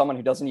experience, for someone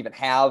who doesn't even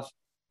have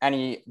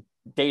any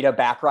data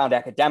background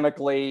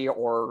academically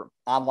or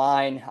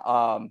online,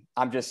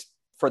 I'm just,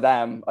 for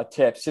them, a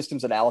tip: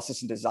 systems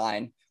analysis and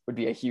design would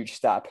be a huge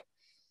step.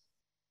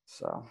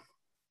 So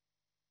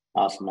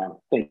awesome, man.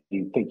 Thank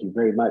you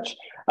very much.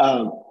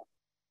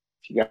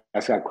 If you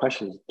guys got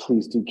questions,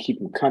 please do keep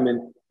them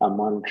coming. I'm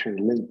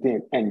monitoring LinkedIn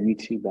and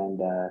YouTube, and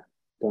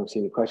don't see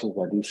any questions,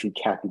 but I do see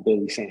Kathy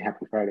Bailey saying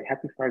happy Friday.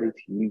 Happy Friday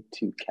to you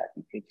too,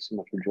 Kathy. Thank you so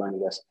much for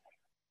joining us.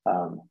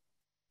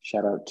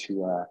 Shout out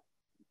to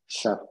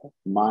Seth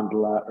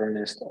Mandla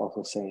Ernest,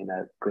 also saying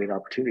that great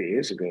opportunity. It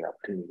is a great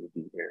opportunity to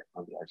be here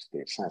on the Arts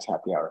Data Science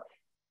Happy Hour.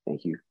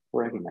 Thank you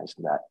for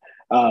recognizing that.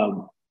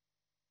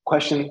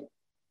 Question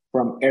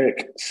from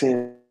Eric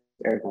Sims.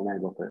 Eric, I'm going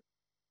to go first.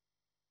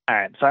 All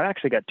right, so I've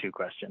actually got two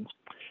questions.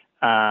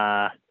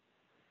 The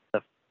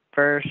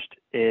first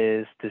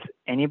is, does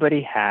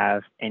anybody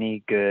have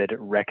any good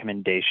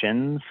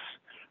recommendations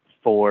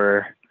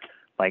for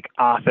like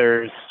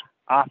authors,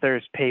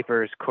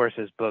 papers,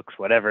 courses, books,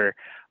 whatever,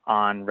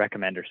 on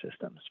recommender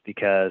systems?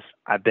 Because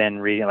I've been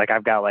reading, like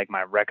I've got like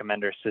my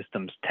recommender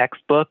systems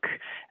textbook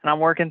and I'm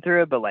working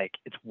through it, but like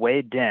it's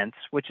way dense,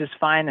 which is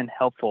fine and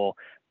helpful,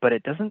 but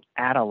it doesn't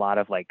add a lot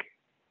of like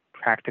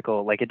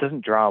practical, like it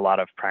doesn't draw a lot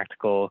of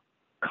practical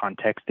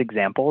context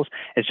examples.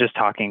 It's just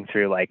talking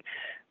through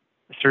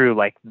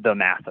the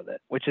math of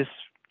it, which is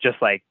just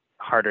like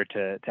harder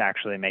to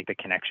actually make the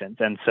connections.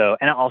 And so,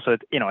 and also,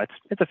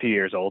 it's a few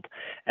years old.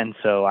 And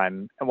so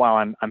I'm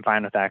fine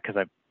with that,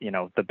 because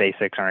the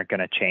basics aren't going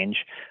to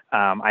change.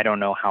 I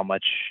don't know how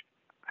much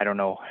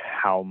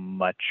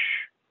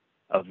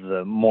of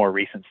the more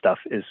recent stuff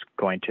is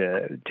going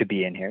to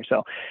be in here.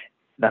 So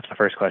that's my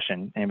first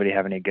question. Anybody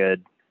have any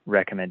good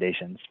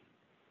recommendations?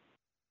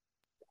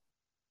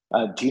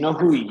 Do you know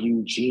who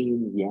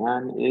Eugene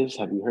Yan is?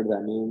 Have you heard of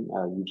that name,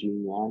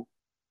 Eugene Yan?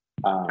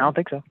 I don't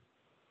think so.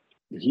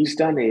 He's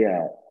done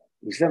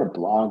a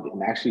blog,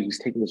 and actually he's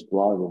taken this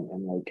blog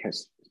and like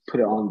has put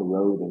it on the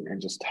road and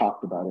just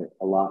talked about it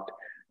a lot.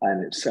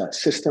 And it's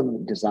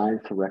system design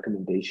for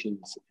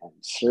recommendations and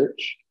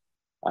search.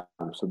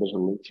 So there's a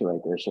link to it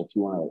right there. So if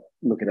you want to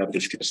look it up,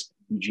 it's just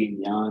Eugene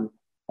Yan,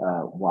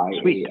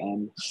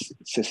 YAN,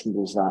 system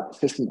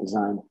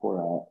design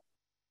for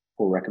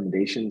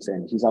recommendations.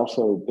 And he's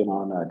also been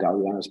on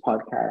Daliana's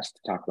podcast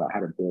to talk about how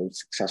to build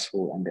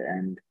successful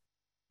end-to-end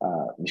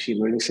machine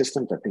learning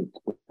systems, I think,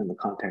 within the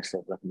context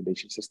of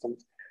recommendation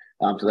systems.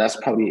 So that's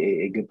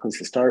probably a good place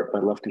to start, but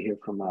I'd love to hear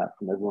from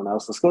everyone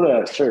else. Let's go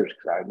to Serge,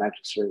 because I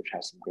imagine Serge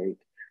has some great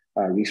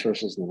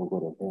resources, and then we'll go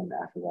to Ben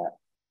after that.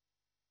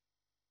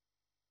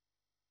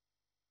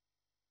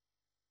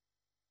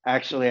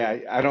 Actually,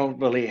 I don't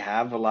really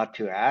have a lot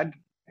to add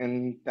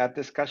in that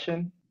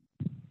discussion,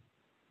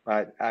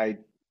 but I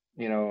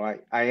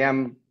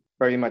am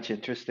very much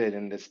interested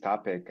in this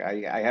topic.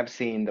 I have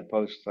seen the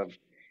posts of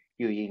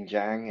Yu-Yin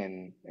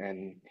Zhang,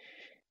 and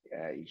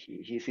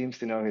he seems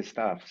to know his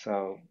stuff.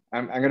 So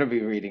I'm going to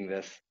be reading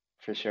this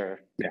for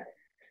sure. Yeah.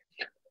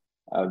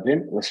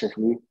 Vin, let's hear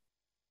from you.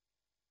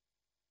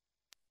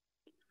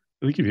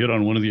 I think you've hit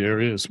on one of the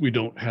areas we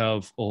don't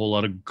have a whole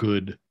lot of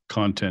good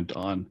content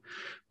on.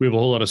 We have a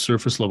whole lot of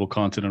surface level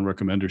content on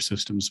recommender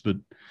systems, but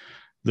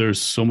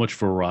there's so much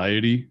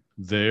variety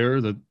there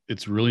that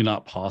it's really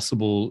not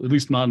possible, at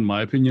least not in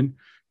my opinion,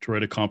 to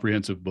write a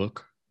comprehensive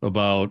book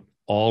about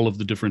all of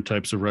the different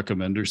types of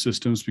recommender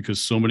systems, because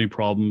so many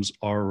problems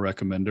are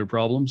recommender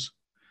problems.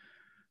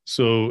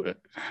 So,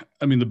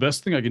 I mean, the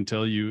best thing I can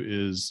tell you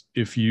is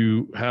if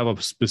you have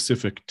a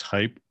specific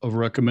type of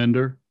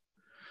recommender,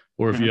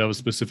 or if you have a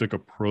specific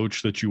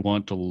approach that you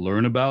want to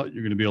learn about,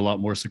 you're going to be a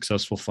lot more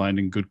successful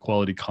finding good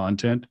quality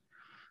content.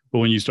 But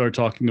when you start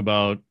talking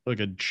about like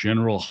a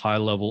general high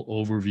level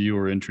overview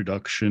or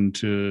introduction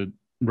to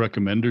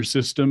recommender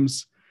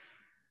systems,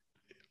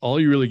 all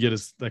you really get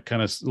is that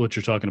kind of what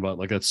you're talking about,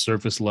 like that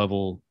surface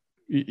level,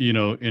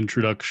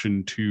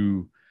 introduction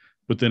to,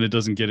 but then it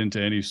doesn't get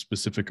into any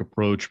specific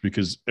approach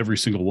because every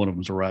single one of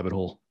them is a rabbit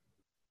hole.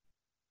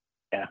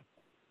 Yeah.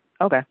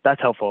 Okay,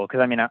 that's helpful, because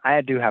I mean,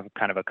 I do have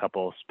kind of a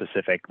couple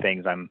specific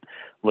things I'm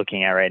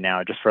looking at right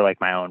now just for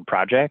like my own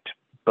project.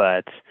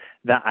 But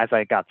that, as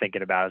I got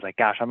thinking about it, I was like,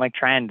 gosh, I'm like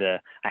I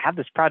have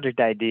this project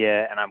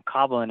idea and I'm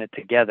cobbling it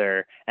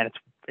together, and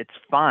it's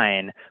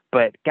fine,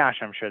 but gosh,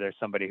 I'm sure there's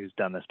somebody who's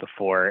done this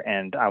before,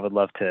 and I would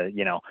love to,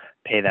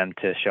 pay them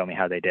to show me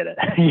how they did it,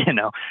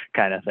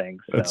 kind of thing.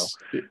 So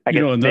I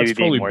guess and maybe that's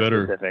probably being more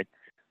better. Specific.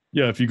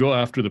 Yeah, if you go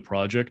after the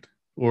project,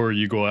 or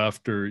you go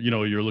after,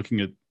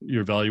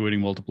 you're evaluating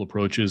multiple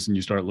approaches and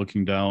you start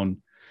looking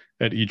down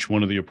at each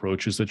one of the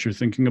approaches that you're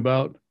thinking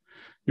about.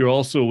 You're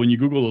also, when you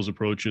Google those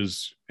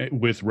approaches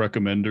with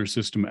recommender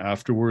system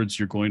afterwards,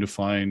 you're going to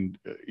find,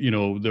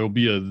 there'll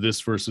be a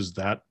this versus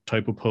that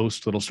type of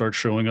post that'll start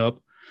showing up.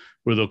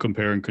 where they'll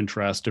compare and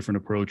contrast different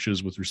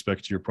approaches with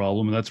respect to your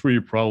problem. And that's where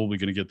you're probably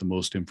going to get the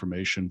most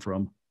information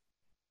from.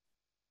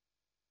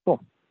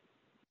 Cool.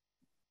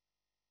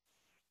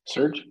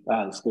 Serge,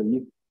 let's go to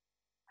you.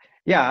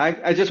 Yeah,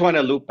 I just want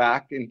to loop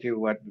back into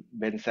what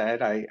Ben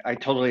said. I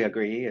totally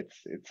agree.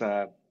 It's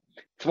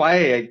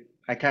why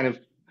I kind of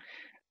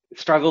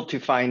struggle to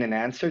find an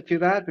answer to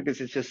that,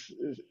 because it's just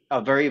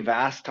a very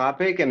vast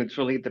topic, and it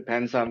really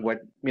depends on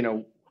what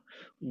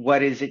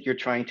is it you're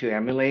trying to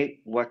emulate,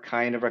 what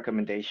kind of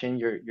recommendation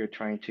you're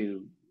trying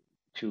to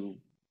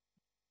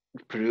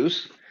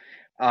produce.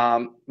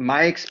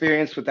 My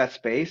experience with that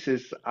space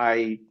is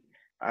I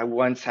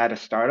once had a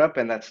startup,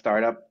 and that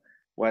startup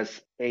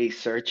was a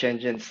search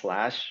engine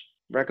slash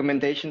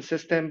recommendation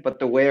system. But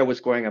the way I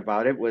was going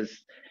about it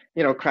was,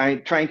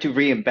 trying to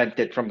reinvent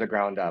it from the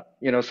ground up,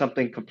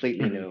 something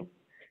completely new,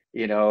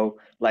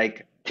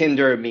 like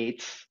Tinder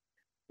meets,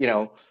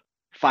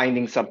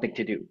 finding something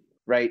to do,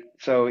 right?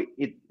 So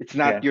it's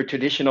not your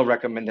traditional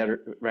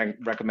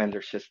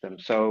recommender system.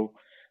 So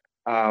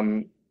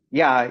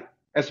yeah,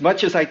 as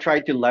much as I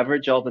tried to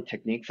leverage all the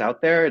techniques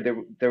out there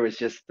was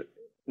just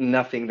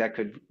nothing that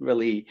could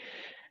really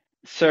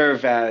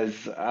serve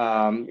as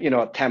a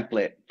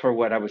template for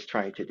what I was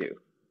trying to do.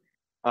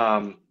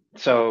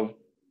 So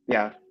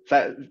yeah,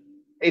 that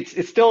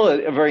it's still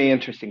a very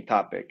interesting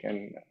topic,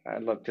 and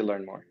I'd love to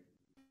learn more.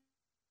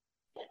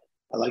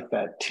 I like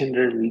that.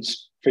 Tinder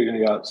meets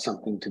figuring out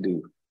something to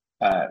do.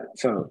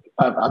 So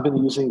I've been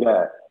using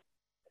that.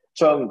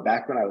 So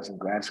back when I was in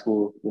grad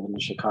school living in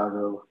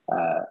Chicago,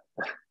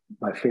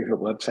 my favorite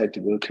website to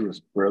go to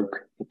was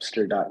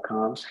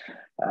brokehipster.com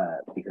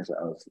because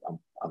I'm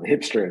a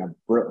hipster and I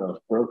was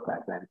broke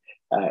back then.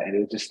 And it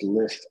would just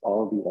list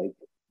all the like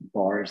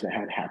bars that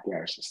had happy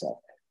hours and stuff.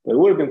 But it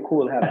would have been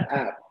cool to have an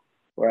app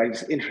where I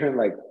just enter in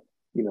like,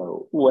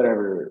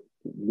 whatever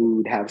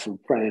mood, have some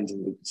friends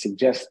and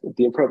suggest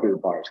the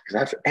appropriate bars,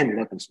 because I've ended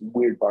up in some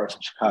weird bars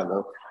in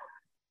Chicago,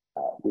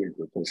 weird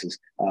places.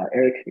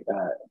 Eric,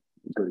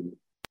 go to you.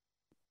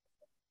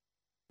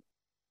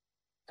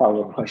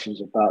 Follow-up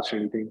questions or thoughts or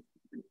anything?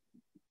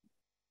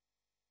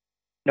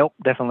 Nope,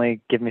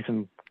 definitely give me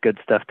some good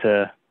stuff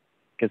to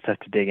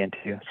dig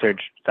into.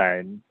 Serge,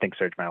 sorry, I think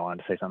Serge might want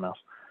to say something else.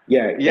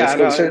 Yeah,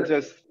 no,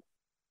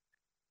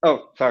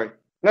 sorry.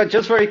 No,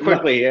 just very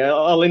quickly,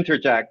 I'll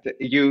interject.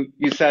 You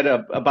said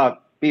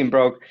about being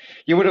broke.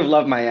 You would have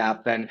loved my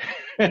app then.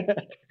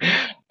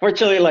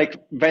 Fortunately, like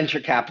venture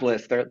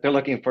capitalists, they're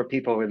looking for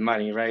people with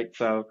money, right?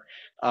 So,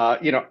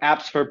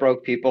 apps for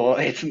broke people,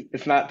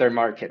 it's not their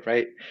market,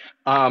 right?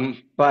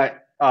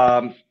 But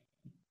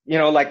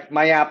like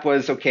my app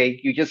was okay.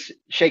 You just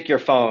shake your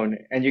phone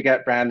and you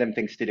get random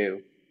things to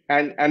do,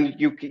 and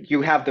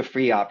you have the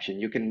free option.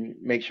 You can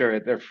make sure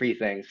they're free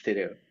things to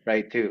do,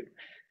 right? Too.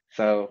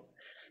 So.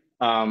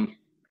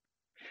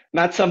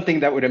 Not something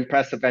that would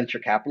impress a venture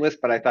capitalist,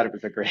 but I thought it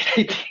was a great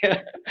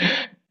idea.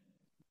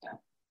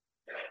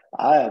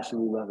 I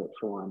absolutely love it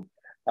for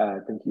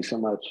one. Thank you so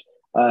much.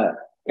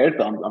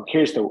 Eric, I'm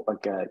curious to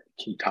can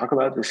you talk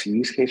about this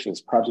use case, this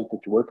project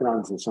that you're working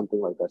on? Is it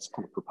something like that's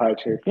kind of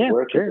proprietary for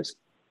work? Sure.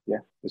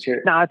 Let's hear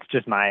it. No, it's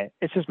just my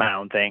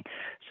own thing.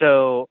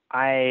 So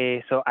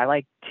I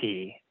like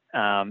tea,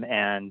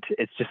 and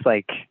it's just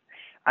like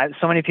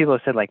so many people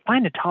have said like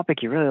find a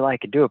topic you really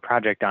like and do a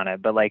project on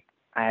it, but like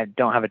I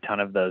don't have a ton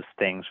of those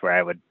things where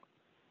I would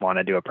want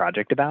to do a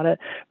project about it.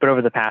 But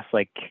over the past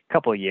like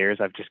couple of years,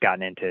 I've just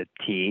gotten into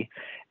tea,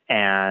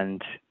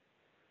 and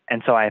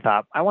so I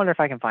thought, I wonder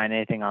if I can find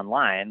anything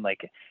online,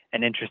 like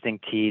an interesting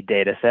tea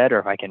data set, or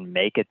if I can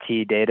make a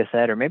tea data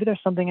set, or maybe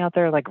there's something out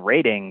there like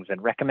ratings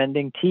and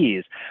recommending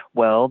teas.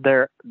 Well,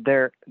 there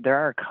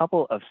are a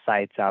couple of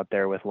sites out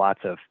there with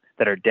lots of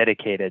that are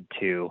dedicated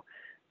to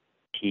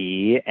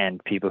tea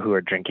and people who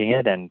are drinking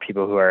it and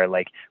people who are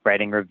like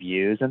writing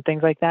reviews and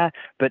things like that.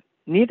 But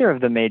neither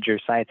of the major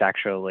sites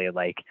actually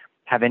like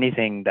have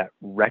anything that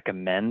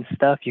recommends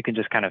stuff. You can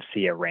just kind of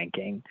see a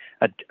ranking,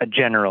 a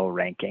general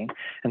ranking.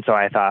 And so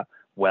I thought,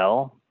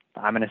 well,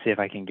 I'm going to see if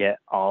I can get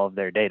all of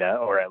their data,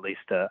 or at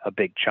least a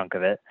big chunk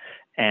of it,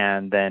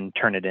 and then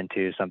turn it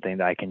into something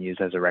that I can use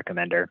as a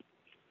recommender.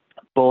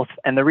 Both,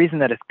 and the reason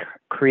that it's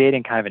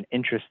creating kind of an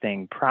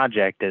interesting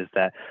project is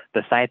that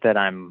the site that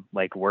I'm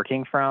like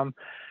working from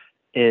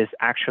is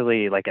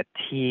actually like a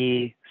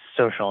tea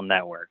social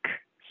network.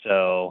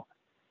 So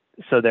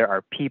there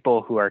are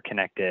people who are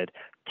connected,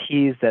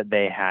 teas that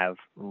they have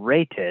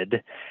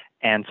rated,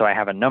 and so I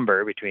have a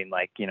number between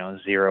like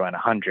 0 and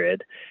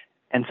 100,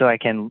 and so I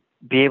can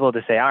be able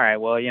to say, all right,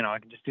 well, I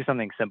can just do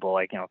something simple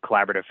like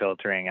collaborative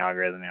filtering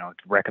algorithm, to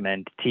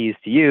recommend teas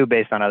to you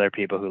based on other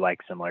people who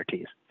like similar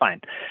teas.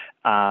 Fine.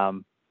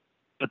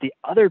 But the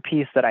other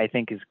piece that I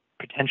think is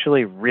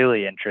potentially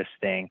really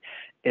interesting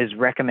is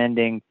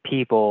recommending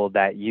people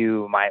that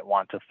you might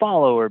want to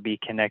follow or be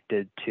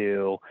connected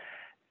to,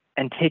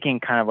 and taking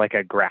kind of like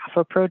a graph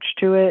approach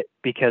to it,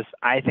 because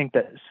I think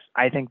that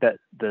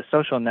the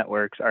social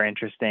networks are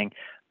interesting.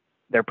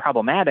 They're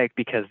problematic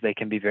because they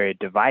can be very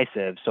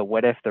divisive. So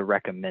what if the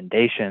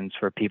recommendations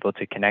for people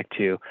to connect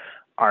to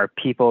are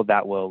people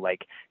that will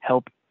like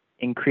help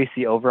increase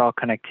the overall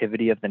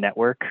connectivity of the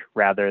network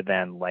rather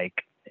than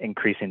like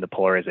increasing the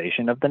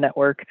polarization of the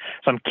network.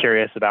 So I'm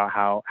curious about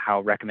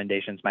how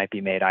recommendations might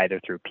be made either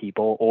through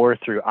people or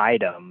through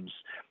items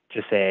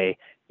to say,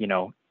 you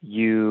know,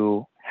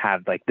 you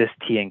have like this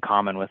T in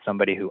common with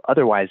somebody who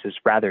otherwise is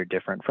rather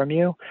different from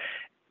you,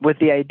 with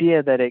the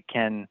idea that it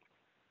can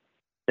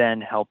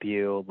then help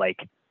you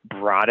like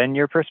broaden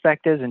your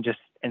perspectives and just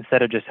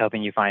instead of just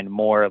helping you find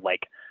more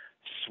like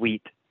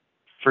sweet,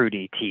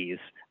 fruity teas,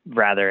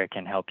 rather it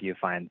can help you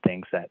find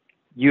things that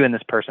you and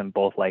this person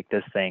both like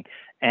this thing,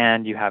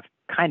 and you have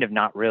kind of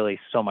not really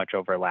so much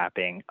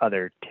overlapping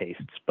other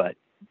tastes, but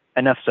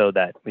enough so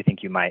that we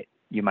think you might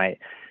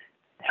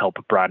help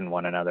broaden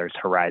one another's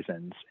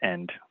horizons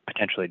and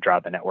potentially draw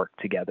the network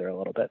together a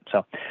little bit.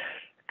 So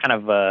kind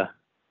of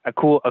a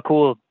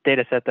cool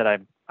data set that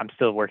I'm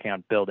still working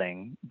on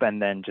building,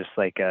 and then just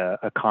like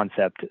a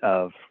concept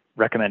of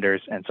recommenders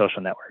and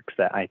social networks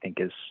that I think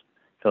is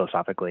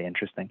philosophically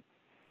interesting.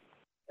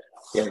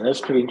 Yeah, that's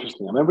pretty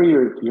interesting. I remember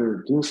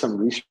you're doing some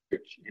research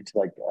into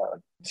like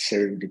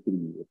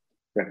serendipity with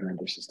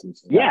recommender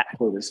systems. Yeah.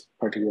 For this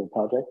particular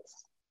project.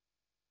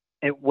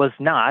 It was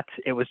not.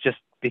 It was just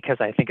because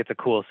I think it's a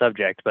cool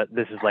subject, but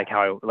this is like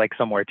how like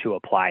somewhere to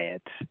apply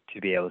it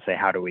to be able to say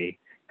how do we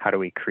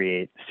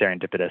create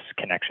serendipitous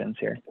connections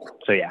here.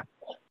 So yeah,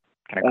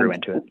 kind of grew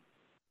into it.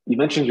 You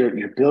mentioned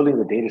you're building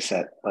the data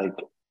set. Like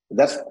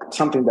that's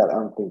something that I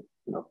don't think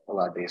a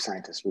lot of data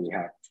scientists really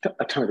have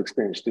a ton of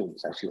experience doing.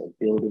 Is actually like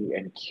building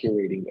and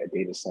curating a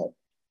data set.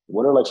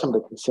 What are like some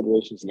of the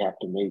considerations you have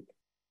to make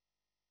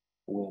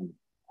when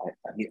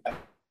I mean,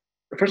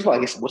 first of all, I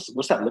guess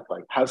what's that look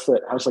like? How's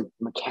like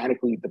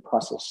mechanically the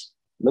process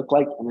look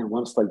like? And then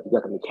once like you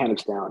got the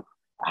mechanics down,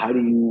 how do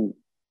you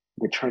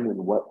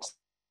determine what's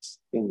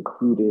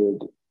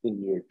included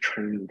in your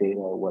training data,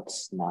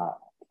 what's not?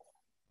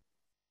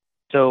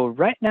 So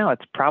right now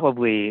it's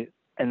probably,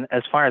 and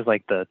as far as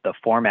like the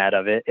format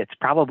of it, it's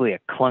probably a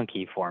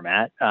clunky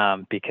format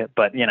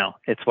but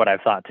it's what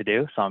I've thought to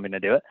do, so I'm going to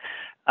do it.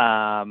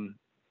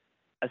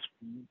 As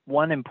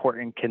one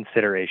important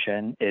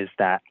consideration is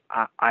that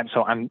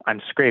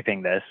I'm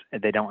scraping this.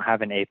 They don't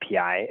have an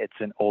API. It's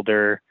an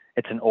older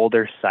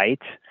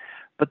site.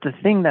 But the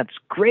thing that's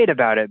great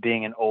about it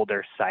being an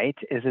older site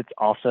is it's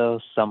also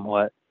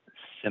somewhat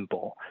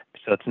simple.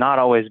 So it's not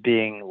always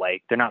being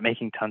like, they're not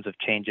making tons of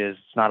changes.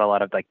 It's not a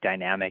lot of like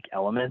dynamic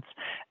elements.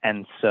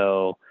 And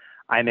so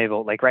I'm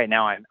able, like right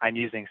now I'm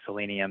using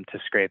Selenium to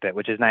scrape it,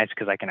 which is nice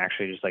because I can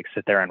actually just like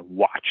sit there and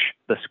watch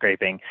the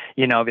scraping,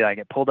 be like,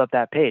 it pulled up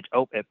that page.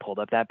 Oh, it pulled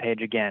up that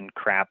page again.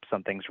 Crap,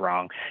 something's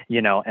wrong,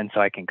 and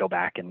so I can go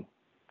back and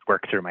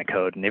work through my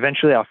code, and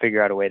eventually I'll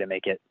figure out a way to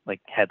make it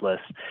like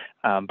headless.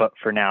 But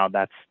for now,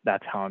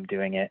 that's how I'm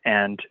doing it.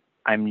 And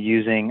I'm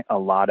using a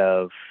lot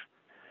of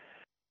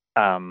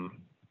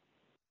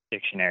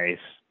dictionaries.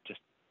 Just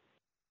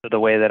the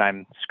way that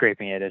I'm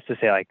scraping it is to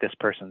say like this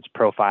person's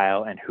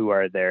profile and who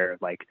are their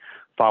like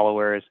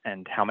followers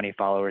and how many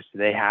followers do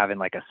they have in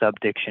like a sub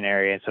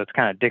dictionary. And so it's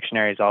kind of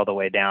dictionaries all the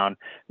way down.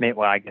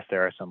 Well, I guess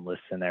there are some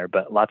lists in there,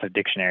 but lots of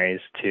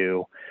dictionaries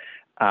to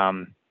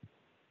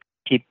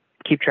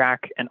keep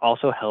track and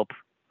also help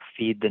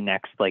feed the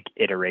next like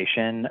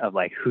iteration of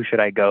like who should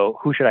I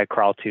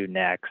crawl to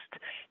next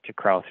to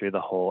crawl through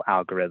the whole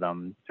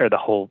algorithm or the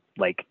whole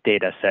like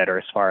data set, or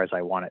as far as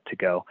I want it to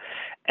go.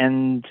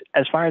 And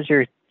as far as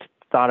your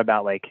thought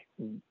about like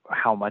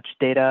how much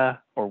data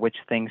or which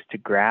things to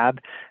grab,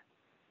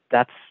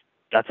 that's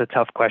a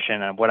tough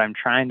question. And what I'm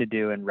trying to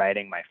do in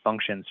writing my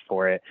functions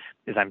for it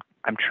is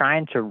I'm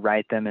trying to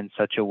write them in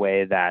such a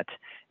way that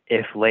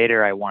if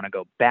later I want to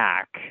go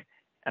back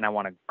and I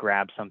want to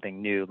grab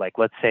something new, like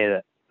let's say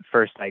that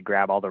first I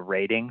grab all the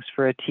ratings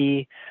for a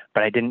tea,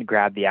 but I didn't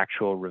grab the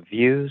actual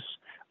reviews,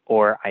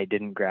 or I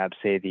didn't grab,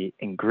 say, the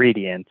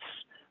ingredients,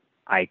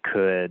 I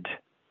could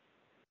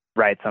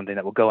write something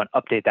that will go and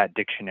update that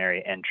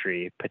dictionary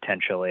entry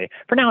potentially.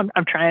 For now,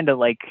 I'm trying to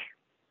like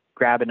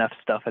grab enough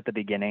stuff at the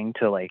beginning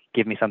to like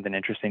give me something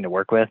interesting to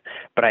work with,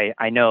 but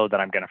I know that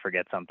I'm going to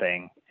forget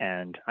something,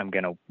 and I'm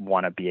going to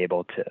want to be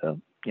able to,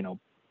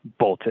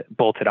 bolt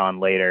it on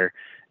later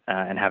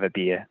and have it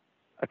be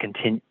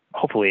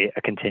hopefully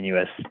a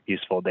continuous,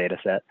 useful data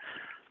set.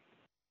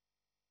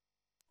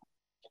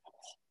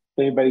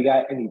 If anybody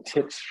got any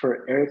tips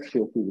for Eric,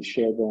 feel free to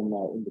share them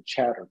in the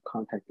chat or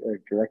contact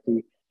Eric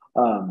directly.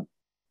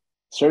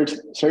 Serge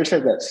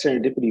said that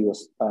serendipity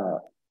was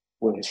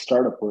what his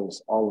startup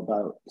was all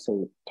about.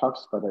 So talk to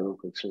us about that real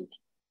quick, Serge.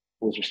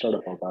 What was your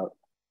startup all about?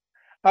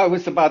 Oh, it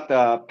was about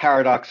the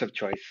paradox of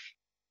choice.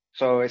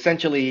 So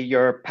essentially,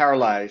 you're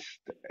paralyzed,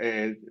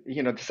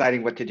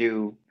 deciding what to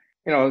do.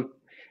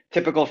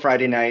 Typical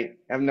Friday night,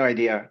 I have no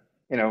idea,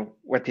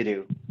 what to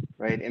do,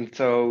 right? And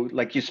so,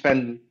 like, you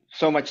spend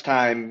so much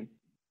time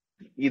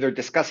either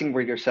discussing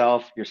with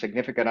yourself, your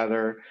significant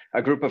other,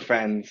 a group of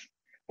friends,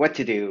 what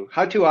to do,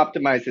 how to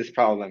optimize this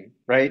problem,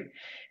 right?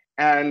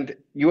 And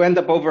you end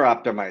up over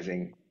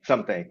optimizing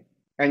something,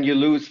 and you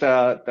lose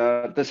the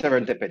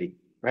serendipity,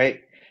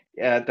 right?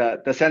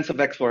 the sense of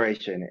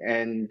exploration,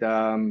 and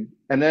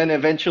then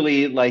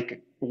eventually,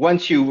 like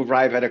once you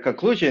arrive at a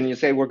conclusion, you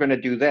say we're going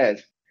to do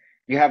this.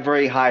 You have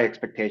very high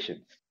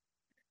expectations.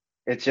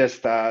 It's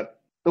just the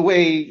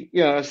way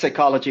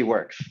psychology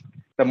works.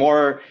 The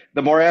more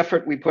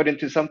effort we put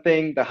into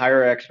something, the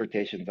higher our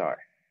expectations are,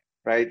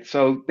 right?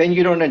 So then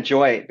you don't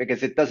enjoy it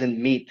because it doesn't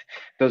meet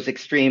those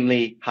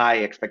extremely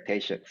high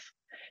expectations.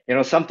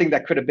 Something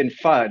that could have been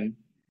fun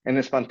and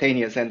the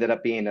spontaneous ended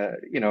up being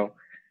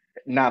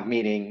not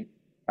meeting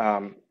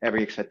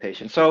every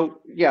expectation.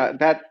 So yeah,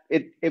 that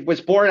it was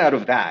born out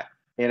of that.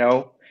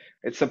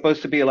 It's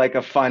supposed to be like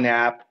a fun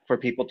app for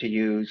people to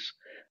use.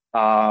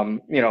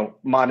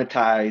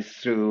 Monetize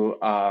through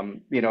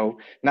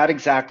not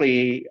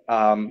exactly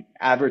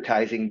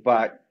advertising,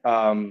 but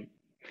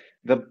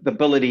the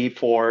ability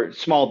for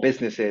small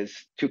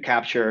businesses to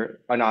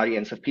capture an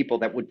audience of people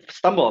that would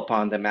stumble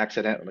upon them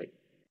accidentally.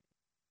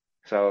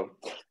 So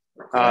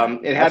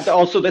it had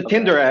also the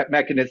Tinder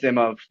mechanism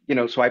of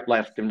swipe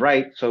left and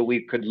right, so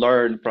we could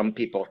learn from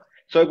people.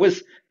 So it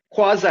was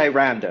quasi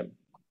random.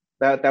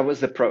 That was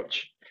the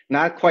approach.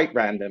 Not quite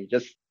random,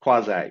 just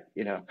quasi.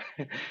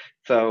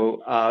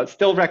 So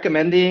still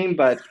recommending,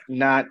 but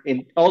not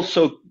in.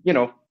 Also,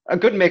 a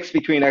good mix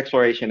between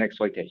exploration and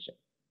exploitation,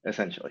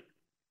 essentially.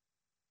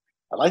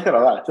 I like that a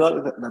lot. I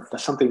feel like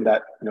that's something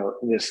that,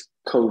 in this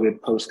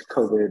COVID,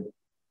 post-COVID,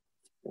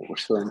 we're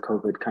still in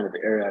COVID kind of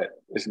era,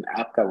 is an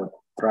app that would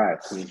thrive.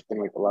 I mean, it's been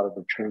like a lot of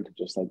return to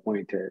just like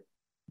wanting to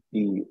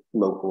be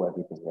local,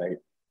 everything, right?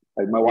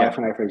 Like my wife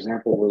and I, for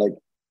example, we're like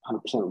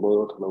 100%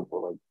 loyal to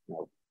local.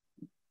 Like,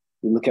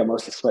 you look at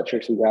most of the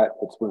sweatshirts we got,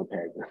 it's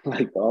Winnipeg.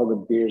 Like all the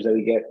beers that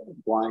we get,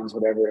 wines,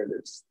 whatever,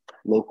 it's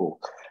local.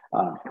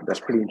 That's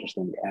pretty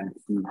interesting. And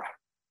you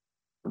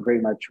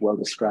very much well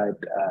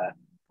described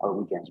our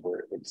weekends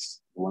where it's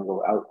we want to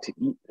go out to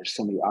eat. There's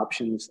so many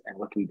options. And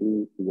what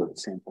do? We go to the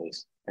same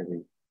place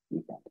every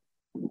weekend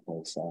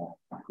because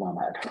why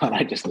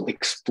not just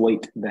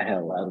exploit the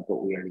hell out of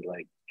what we already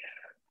like?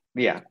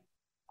 Yeah.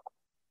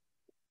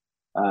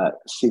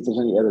 See if there's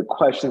any other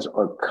questions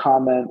or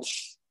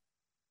comments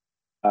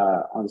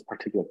on this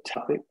particular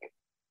topic.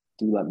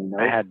 Do let me know.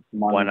 I had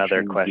one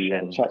other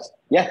question.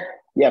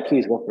 Yeah,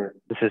 please go for it.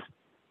 This is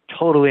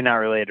totally not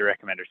related to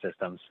recommender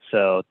systems,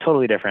 so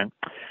totally different.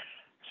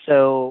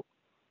 So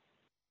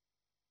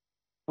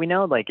we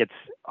know like it's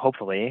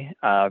hopefully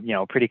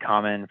pretty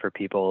common for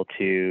people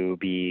to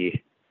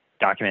be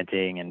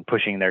documenting and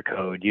pushing their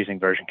code using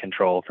version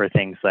control for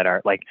things that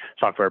are like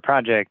software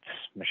projects,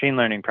 machine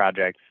learning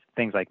projects,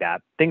 things like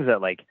that. Things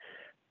that like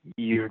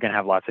you're going to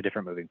have lots of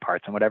different moving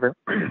parts and whatever.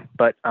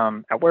 But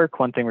at work,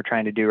 one thing we're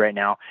trying to do right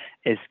now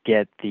is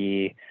get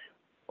the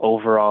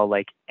overall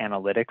like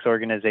analytics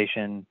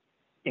organization,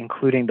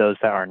 including those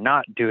that are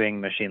not doing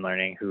machine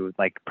learning, who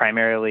like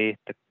primarily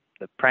the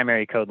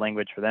primary code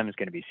language for them is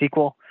going to be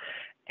SQL.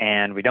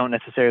 And we don't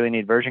necessarily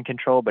need version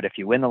control, but if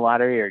you win the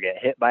lottery or get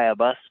hit by a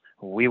bus,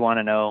 we want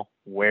to know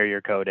where your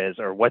code is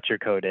or what your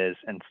code is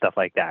and stuff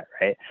like that,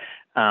 right?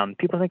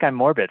 People think I'm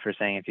morbid for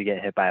saying if you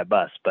get hit by a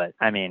bus, but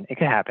I mean, it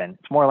could happen.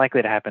 It's more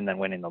likely to happen than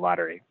winning the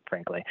lottery,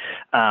 frankly,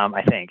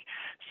 I think.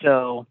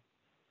 So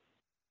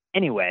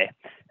anyway,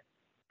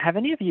 have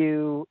any of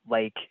you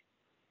like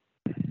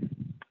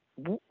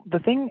the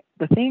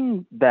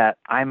thing that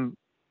I'm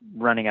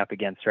running up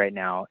against right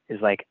now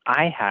is like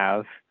I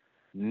have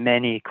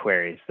many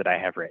queries that I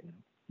have written,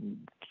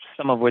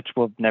 some of which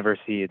will never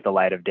see the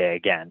light of day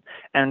again.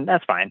 And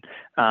that's fine.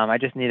 I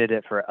just needed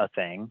it for a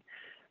thing.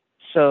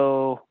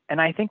 So,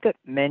 and I think that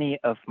many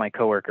of my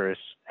coworkers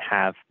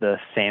have the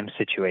same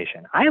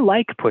situation. I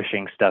like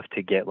pushing stuff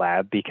to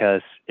GitLab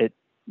because it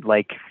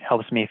like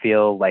helps me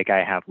feel like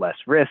I have less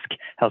risk,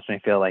 helps me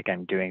feel like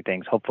I'm doing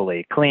things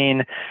hopefully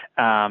clean.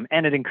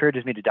 And it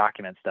encourages me to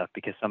document stuff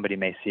because somebody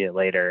may see it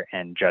later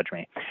and judge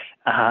me.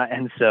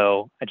 And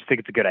so I just think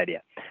it's a good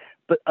idea.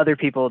 But other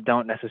people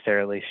don't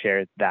necessarily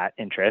share that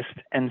interest.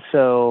 And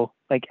so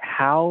like,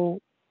 how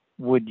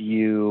would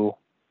you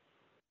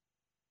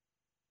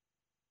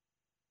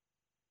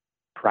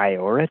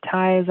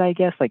prioritize, I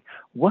guess, like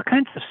what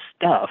kinds of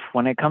stuff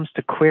when it comes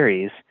to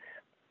queries,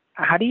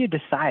 how do you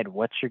decide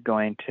what's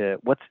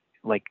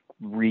like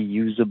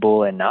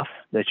reusable enough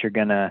that you're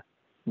going to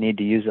need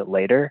to use it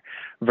later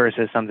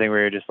versus something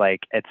where you're just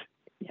like, it's,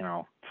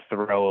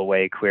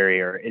 throwaway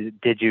query, or is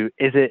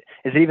it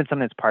even something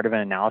that's part of an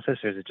analysis,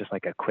 or is it just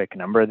like a quick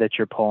number that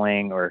you're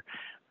pulling, or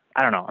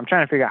I don't know. I'm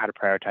trying to figure out how to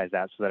prioritize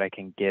that so that I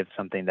can give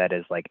something that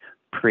is like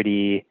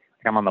pretty,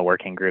 like I'm on the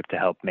working group to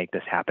help make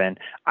this happen.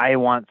 I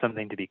want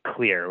something to be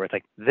clear where it's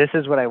like, this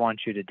is what I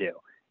want you to do.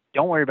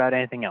 Don't worry about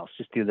anything else.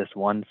 Just do this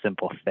one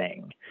simple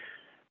thing.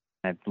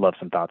 I'd love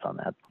some thoughts on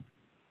that.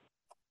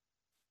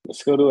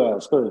 Let's go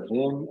to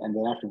Vin, and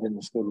then after Vin,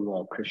 let's go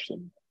to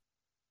Christian.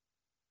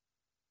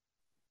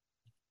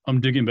 I'm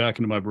digging back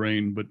into my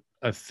brain, but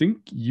I think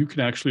you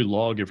can actually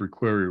log every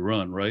query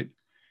run, right?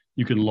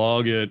 You can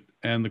log it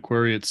and the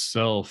query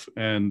itself,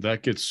 and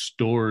that gets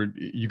stored.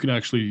 You can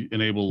actually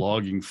enable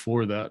logging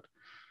for that.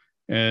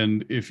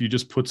 And if you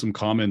just put some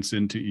comments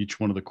into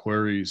each one of the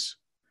queries,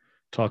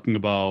 talking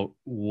about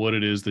what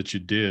it is that you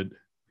did,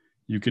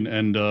 you can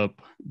end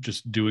up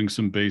just doing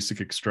some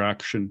basic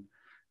extraction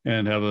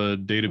and have a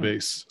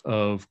database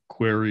of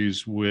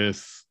queries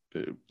with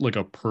like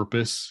a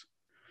purpose.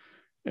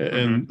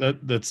 And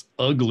that's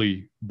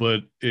ugly,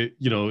 but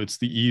it's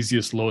the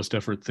easiest, lowest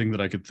effort thing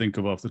that I could think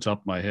of off the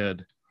top of my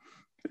head.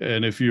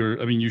 And if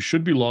you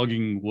should be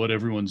logging what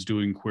everyone's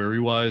doing query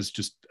wise,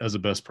 just as a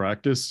best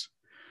practice.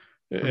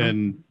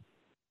 And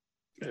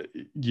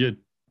you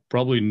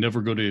probably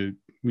never go to,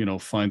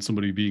 find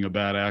somebody being a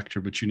bad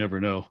actor, but you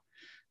never know.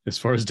 As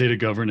far as data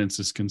governance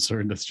is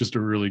concerned, that's just a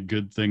really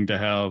good thing to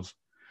have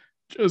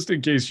just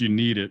in case you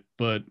need it.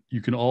 But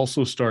you can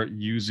also start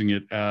using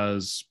it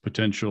as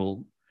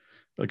potential,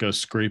 like a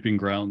scraping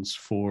grounds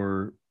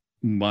for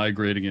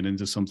migrating it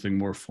into something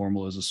more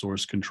formal as a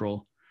source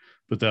control.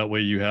 But that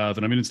way you have,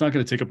 and it's not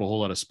going to take up a whole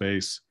lot of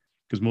space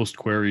because most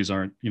queries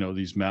aren't,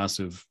 these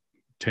massive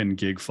 10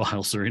 gig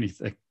files or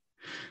anything.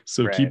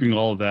 So keeping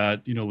all of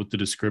that, with the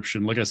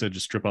description, like I said,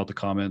 just strip out the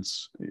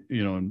comments,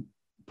 and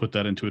put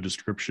that into a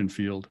description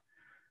field.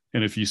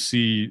 And if you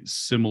see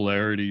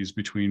similarities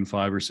between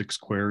 5 or 6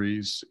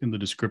 queries in the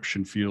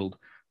description field,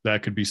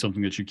 that could be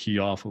something that you key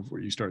off of,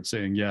 where you start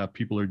saying, yeah,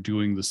 people are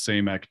doing the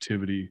same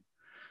activity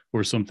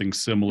or something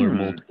similar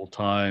multiple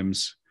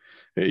times.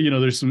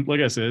 There's some,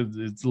 like I said,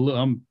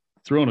 I'm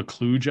throwing a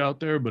kludge out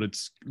there, but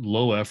it's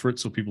low effort,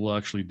 so people will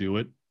actually do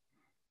it.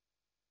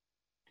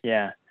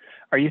 Yeah.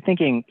 Are you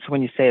thinking, so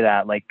when you say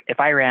that, like if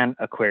I ran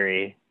a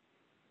query,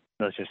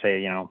 let's just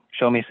say,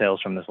 show me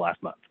sales from this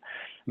last month.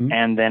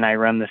 And then I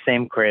run the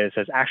same query that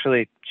says,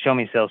 actually show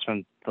me sales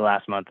from the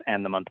last month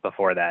and the month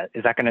before that.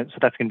 Is that so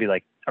that's going to be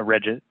like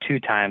 2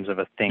 times of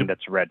a thing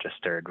that's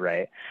registered,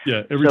 right?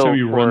 Yeah. Every time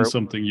you run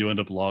something, you end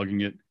up logging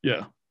it.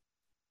 Yeah.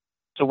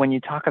 So when you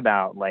talk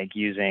about like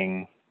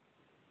using,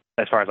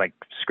 as far as like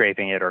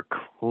scraping it or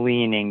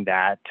cleaning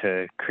that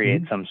to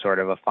create some sort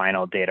of a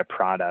final data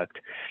product,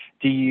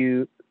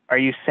 are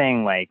you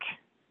saying like,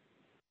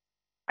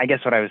 I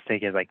guess what I was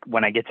thinking is like,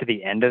 when I get to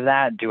the end of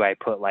that, do I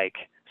put like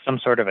some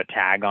sort of a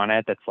tag on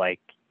it that's like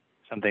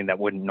something that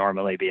wouldn't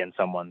normally be in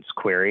someone's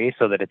query,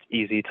 so that it's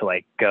easy to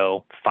like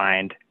go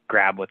find,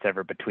 grab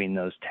whatever between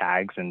those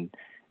tags and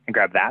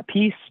grab that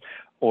piece?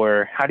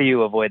 Or how do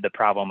you avoid the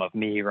problem of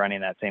me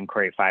running that same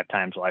query 5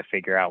 times while I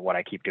figure out what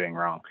I keep doing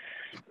wrong?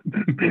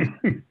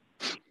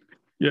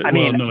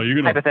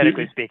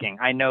 Hypothetically speaking,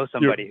 I know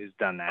somebody who's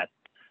done that.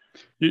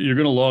 You're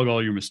going to log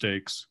all your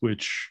mistakes,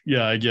 which,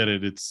 yeah, I get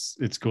it.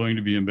 It's going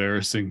to be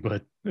embarrassing,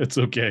 but it's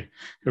okay.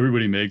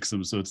 Everybody makes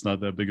them, so it's not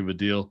that big of a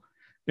deal.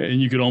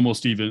 And you could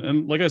almost even,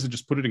 and like I said,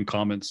 just put it in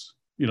comments.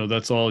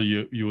 That's all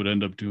you would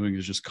end up doing,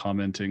 is just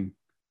commenting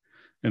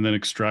and then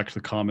extract the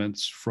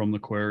comments from the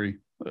query.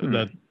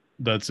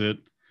 That's it.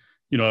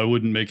 I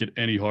wouldn't make it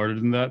any harder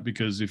than that,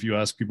 because if you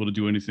ask people to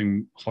do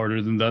anything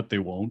harder than that, they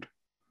won't.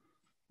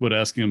 But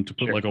asking them to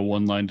put like a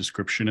 1-line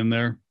description in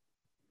there,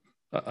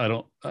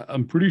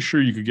 I'm pretty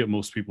sure you could get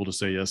most people to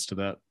say yes to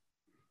that,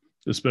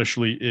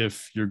 especially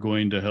if you're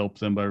going to help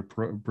them by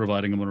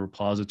providing them a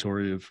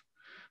repository of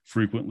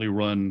frequently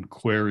run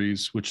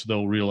queries, which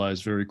they'll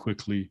realize very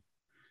quickly.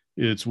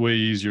 It's way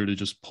easier to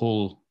just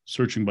pull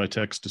searching by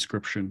text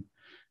description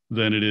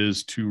than it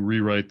is to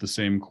rewrite the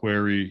same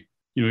query,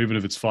 even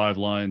if it's 5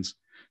 lines,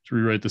 to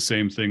rewrite the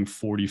same thing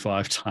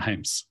 45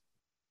 times.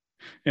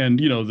 And,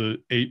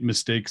 the 8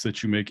 mistakes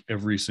that you make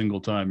every single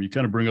time, you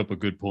kind of bring up a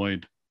good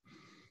point,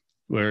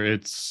 where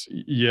it's,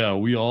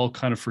 we all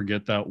kind of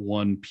forget that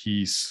one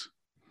piece.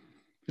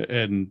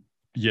 And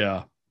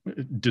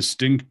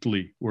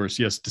distinctly worse.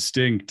 Yes,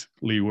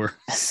 distinctly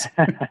worse.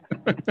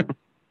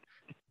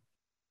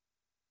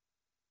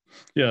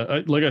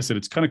 Like I said,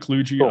 it's kind of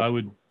kludgy. Cool.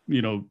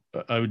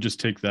 I would just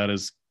take that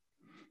as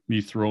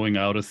me throwing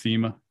out a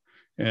theme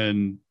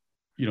and,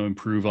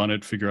 improve on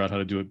it, figure out how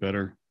to do it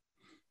better.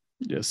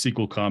 Yeah,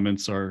 SQL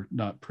comments are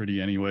not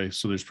pretty anyway,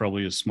 so there's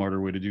probably a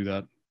smarter way to do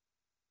that.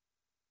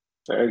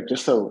 So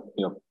just so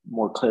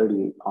more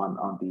clarity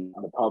on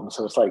the problem.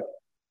 So it's like,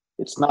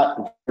 it's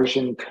not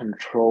version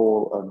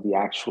control of the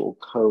actual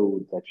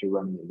code that you're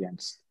running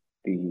against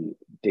the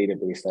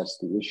database that's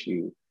the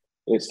issue.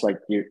 It's like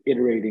you're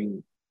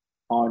iterating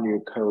on your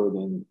code,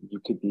 and you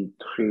could be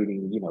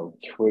creating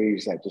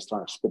queries that just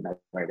aren't spitting out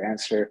the right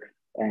answer.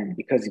 And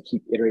because you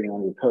keep iterating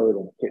on your code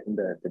and hitting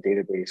the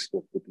database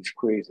with these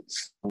queries,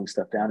 it's slowing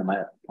stuff down. Am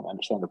I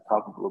understand the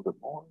problem a little bit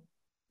more?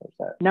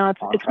 No,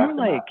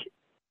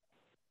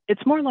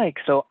 it's more like,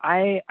 so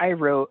I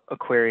wrote a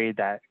query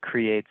that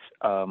creates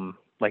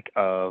like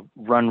a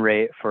run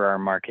rate for our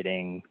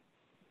marketing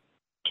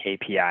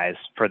KPIs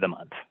for the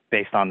month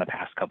based on the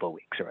past couple of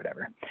weeks or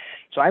whatever.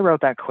 So I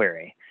wrote that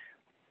query,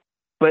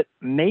 but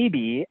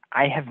maybe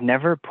I have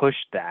never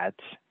pushed that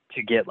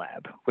to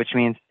GitLab, which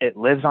means it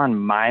lives on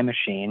my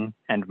machine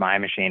and my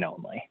machine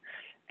only.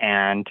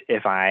 And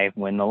if I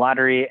win the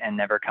lottery and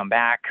never come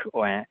back,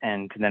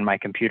 and then my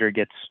computer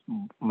gets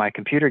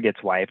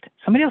wiped,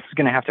 somebody else is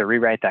going to have to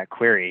rewrite that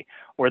query,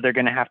 or they're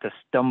going to have to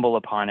stumble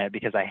upon it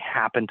because I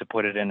happen to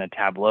put it in a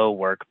Tableau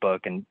workbook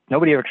and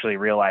nobody actually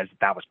realized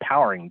that was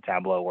powering the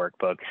Tableau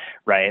workbook,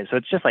 right? So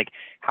it's just like,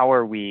 how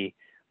are we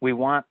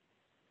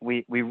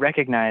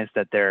recognize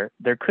that there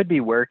could be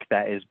work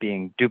that is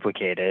being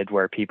duplicated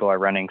where people are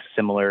running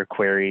similar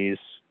queries,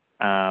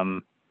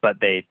 but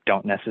they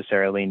don't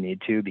necessarily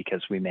need to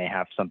because we may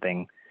have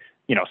something,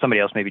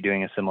 somebody else may be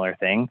doing a similar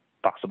thing,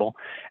 possible.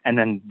 And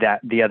then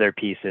the other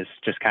piece is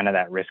just kind of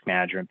that risk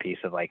management piece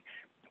of like,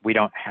 we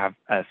don't have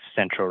a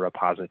central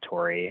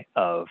repository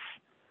of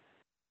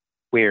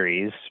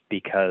queries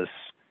because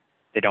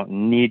they don't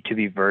need to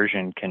be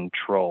version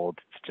controlled.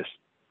 It's just,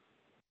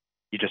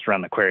 you just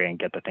run the query and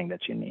get the thing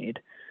that you need.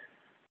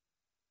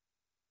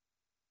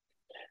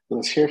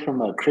 Let's hear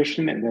from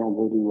Christian, and then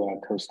we'll go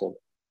to Costa.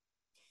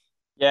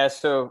 Yeah,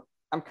 so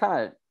I'm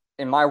kind of,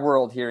 in my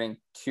world, hearing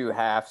two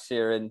halves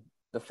here. And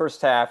the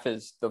first half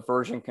is the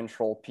version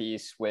control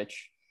piece,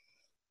 which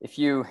if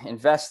you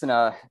invest in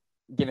a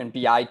given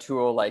BI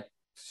tool, like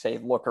say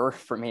Looker,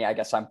 for me, I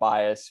guess I'm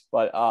biased,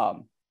 but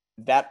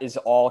that is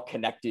all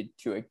connected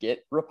to a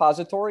Git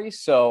repository.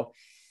 So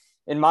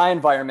in my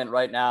environment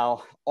right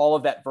now, all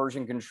of that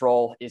version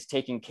control is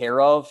taken care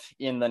of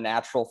in the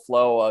natural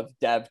flow of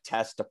dev,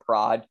 test to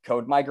prod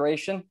code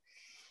migration.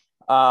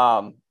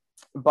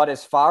 But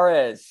as far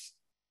as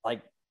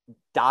like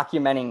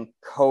documenting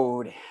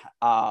code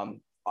of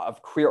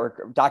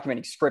or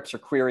documenting scripts or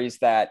queries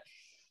that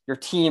your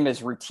team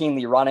is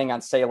routinely running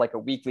on, say, like a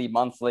weekly,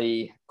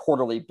 monthly,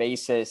 quarterly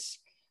basis,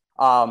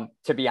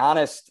 to be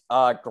honest,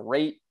 a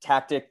great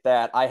tactic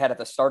that I had at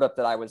the startup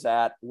that I was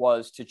at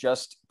was to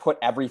just put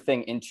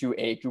everything into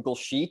a Google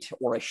Sheet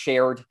or a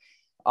shared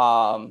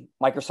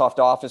Microsoft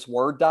Office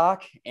Word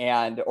doc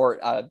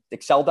or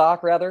Excel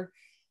doc rather,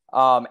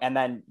 and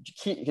then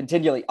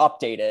continually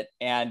update it.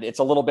 And it's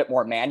a little bit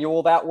more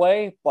manual that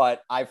way,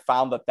 but I've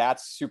found that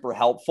that's super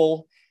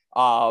helpful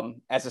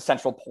as a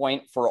central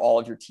point for all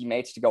of your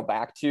teammates to go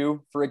back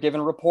to for a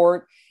given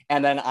report.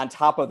 And then on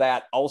top of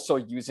that, also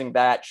using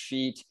that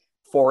sheet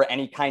for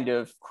any kind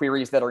of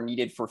queries that are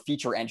needed for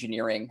feature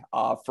engineering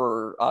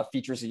for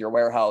features of your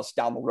warehouse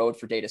down the road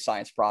for data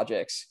science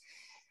projects.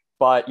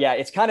 But yeah,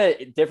 it's kind of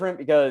different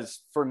because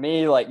for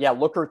me, like, yeah,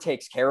 Looker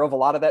takes care of a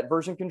lot of that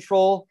version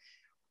control.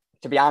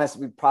 To be honest,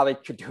 we probably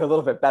could do a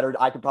little bit better.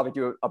 I could probably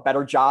do a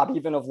better job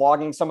even of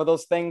logging some of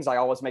those things. I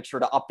always make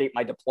sure to update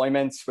my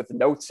deployments with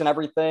notes and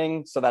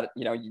everything so that,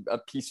 a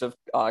piece of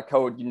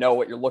code,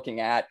 what you're looking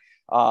at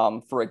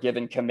for a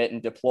given commit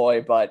and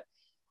deploy. But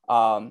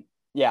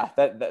yeah,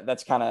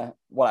 that's kind of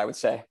what I would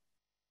say.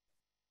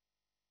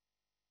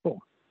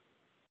 Cool.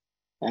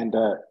 And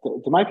there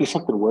might be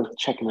something worth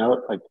checking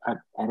out. Like, I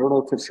don't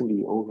know if it's going to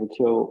be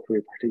overkill for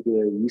a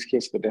particular use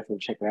case, but definitely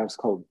check it out. It's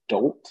called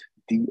Dolt,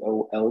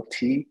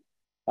 D-O-L-T.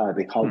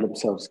 They call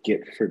themselves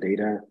Git for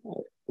Data.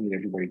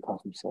 Everybody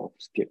calls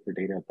themselves Git for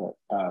Data, but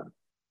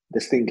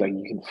this thing, like,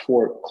 you can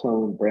fork,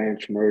 clone,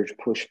 branch, merge,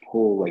 push,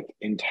 pull, like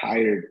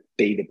entire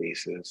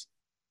databases,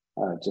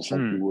 just like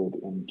you would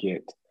in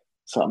Git.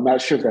 So I'm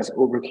not sure if that's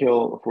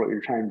overkill for what you're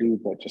trying to do,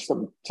 but just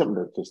something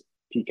to just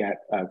peek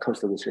at.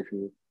 Costa, let's hear from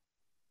you.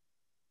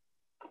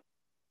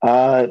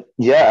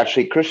 Yeah,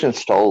 actually, Christian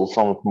stole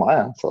some of my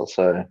answer,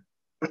 so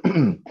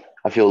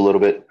I feel a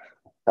little bit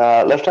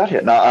left out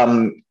here.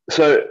 Now,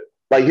 so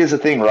like, here's the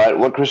thing, right?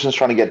 What Christian's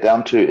trying to get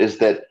down to is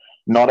that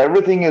not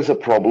everything is a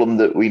problem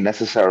that we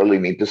necessarily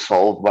need to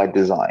solve by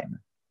design,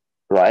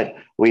 right?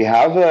 We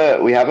have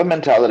a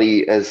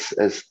mentality as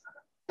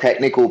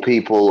technical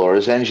people or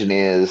as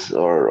engineers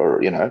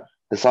or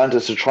as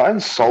scientists to try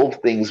and solve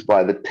things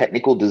by the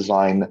technical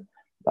design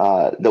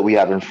that we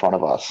have in front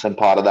of us. And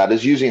part of that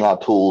is using our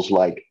tools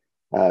like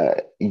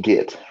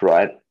Git,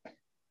 right?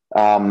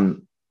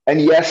 And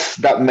yes,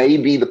 that may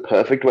be the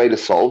perfect way to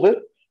solve it,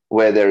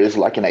 where there is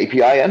like an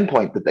API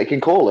endpoint that they can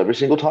call every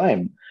single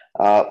time.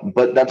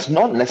 But that's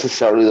not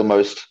necessarily the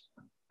most,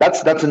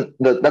 that's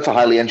a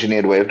highly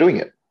engineered way of doing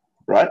it,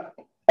 right?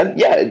 And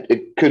yeah,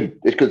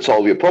 it could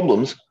solve your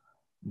problems,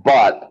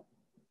 but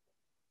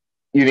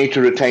you need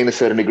to retain a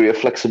certain degree of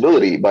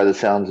flexibility by the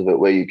sounds of it,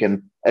 where you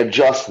can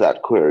adjust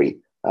that query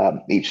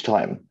each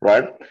time,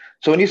 right?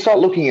 So when you start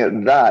looking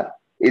at that,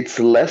 it's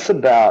less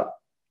about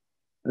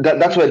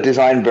that's where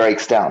design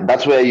breaks down.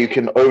 That's where you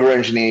can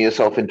over-engineer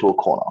yourself into a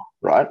corner,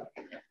 right?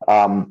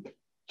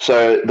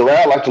 So the way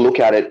I like to look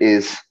at it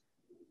is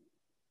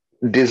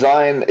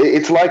design.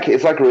 It's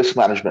like risk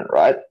management,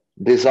 right?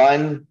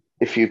 Design,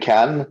 if you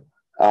can,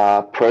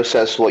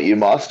 process what you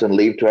must, and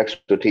leave to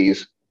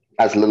expertise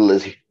as little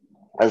as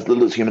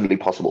humanly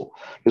possible.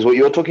 Because what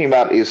you're talking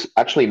about is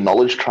actually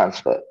knowledge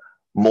transfer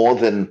more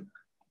than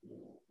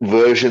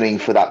versioning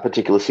for that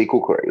particular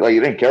SQL query. Like,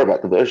 you don't care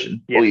about the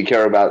version. Yeah. All you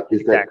care about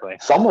is that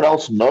someone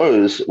else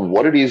knows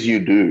what it is you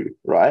do,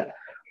 right?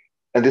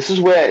 And this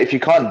is where, if you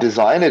can't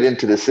design it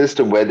into the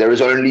system where there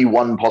is only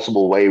one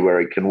possible way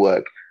where it can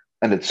work,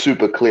 and it's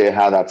super clear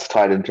how that's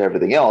tied into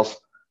everything else,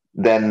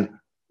 then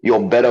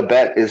your better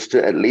bet is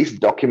to at least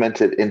document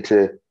it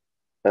into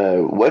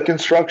work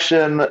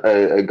instruction,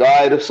 a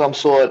guide of some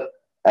sort,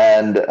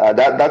 And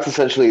that's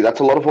essentially, that's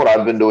a lot of what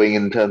I've been doing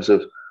in terms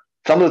of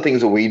some of the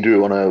things that we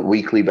do on a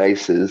weekly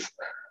basis.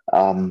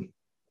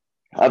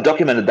 I've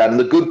documented that. And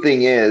the good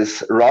thing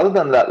is, rather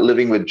than that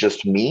living with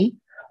just me,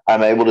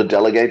 I'm able to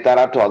delegate that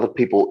out to other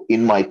people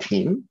in my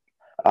team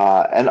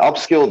and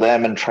upskill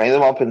them and train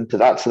them up into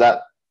that, so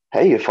that,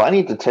 hey, if I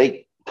need to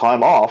take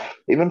time off,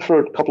 even for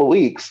a couple of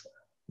weeks,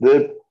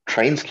 the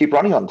trains keep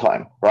running on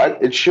time, right?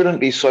 It shouldn't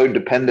be so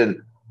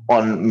dependent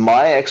on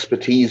my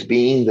expertise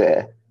being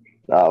there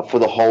for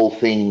the whole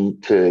thing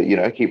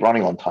to, keep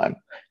running on time.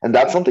 And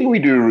that's something we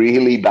do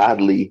really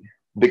badly,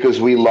 because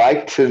we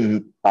like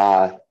to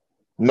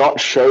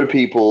not show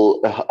people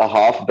a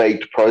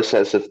half-baked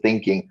process of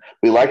thinking.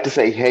 We like to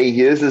say, hey,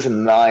 here's this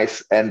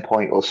nice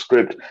endpoint or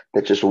script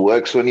that just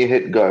works when you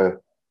hit go.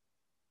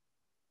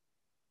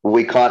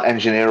 We can't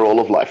engineer all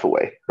of life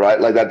away, right?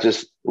 Like that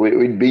just,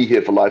 we'd be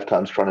here for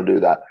lifetimes trying to do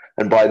that.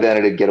 And by then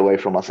it'd get away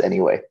from us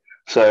anyway.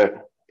 So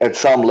at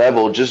some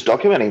level, just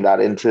documenting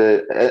that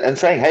into and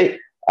saying, hey,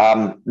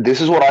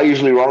 this is what I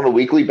usually run on a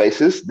weekly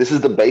basis. This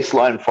is the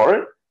baseline for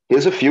it.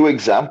 Here's a few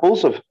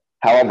examples of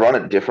how I'd run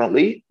it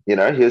differently.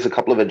 Here's a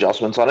couple of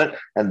adjustments on it.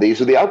 And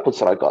these are the outputs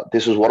that I got.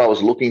 This is what I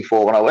was looking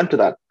for when I went to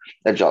that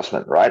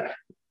adjustment, right?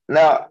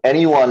 Now,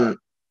 anyone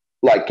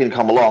can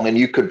come along and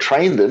you could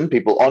train them,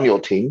 people on your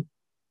team.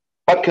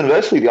 But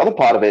conversely, the other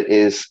part of it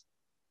is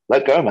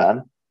let go,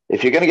 man.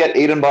 If you're going to get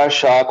eaten by a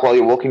shark while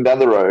you're walking down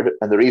the road,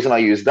 and the reason I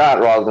use that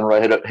rather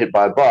than hit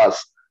by a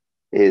bus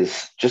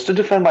is just to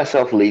defend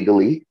myself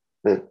legally,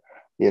 that,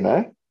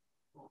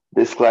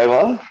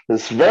 disclaimer,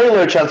 there's very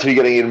low chance of you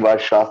getting eaten by a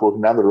shark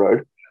walking down the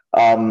road.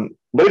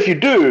 But if you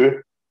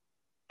do,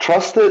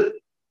 trust that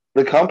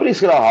the company's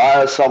going to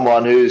hire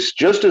someone who's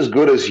just as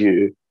good as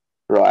you,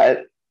 right?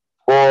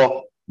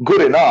 Or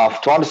good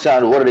enough to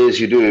understand what it is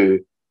you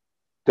do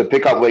to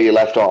pick up where you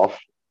left off,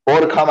 or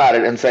to come at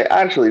it and say,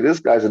 actually, this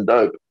guy's a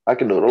dope. I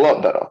can do it a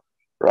lot better,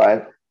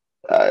 right?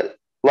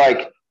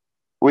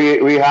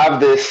 We have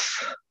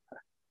this,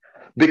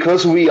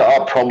 because we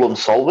are problem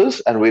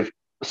solvers and we've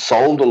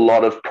solved a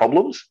lot of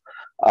problems,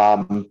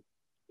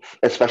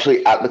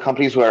 especially at the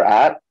companies we're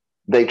at,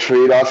 they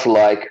treat us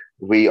like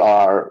we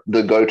are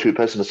the go-to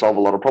person to solve a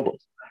lot of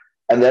problems.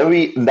 And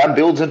then that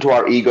builds into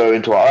our ego,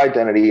 into our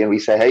identity, and we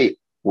say, hey,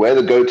 we're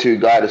the go-to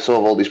guy to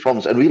solve all these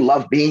problems. And we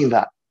love being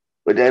that.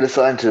 We're data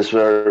scientists,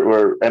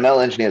 we're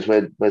ML engineers,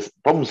 we're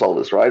problem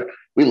solvers, right?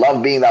 We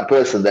love being that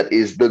person that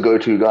is the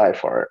go-to guy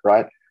for it,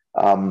 right?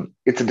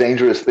 It's a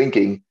dangerous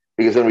thinking,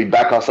 because then we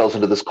back ourselves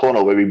into this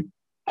corner where we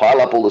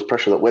pile up all this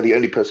pressure that we're the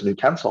only person who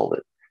can solve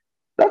it.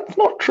 That's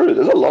not true.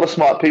 There's a lot of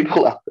smart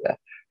people out there.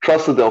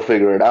 Trust that they'll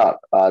figure it out.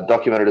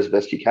 Document it as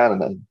best you can,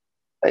 and then,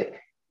 hey,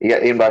 you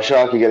get eaten by a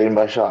shark, you get eaten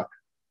by a shark.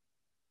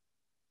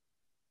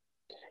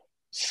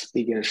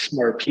 Speaking of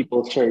smart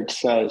people, Serge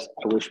says,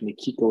 I wish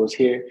Mikiko was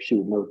here. She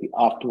would know the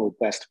optimal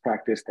best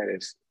practice. That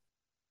is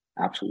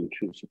absolutely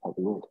true. She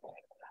probably would.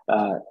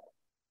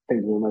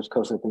 Thank you very much,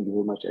 Kosa. Thank you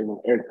very much, everyone.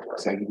 Eric,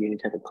 does that give you any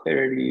type of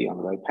clarity on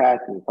the right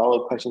path? Any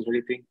follow-up questions or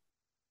anything?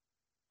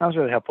 That was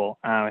really helpful.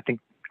 I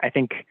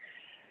think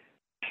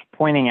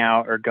pointing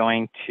out or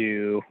going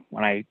to,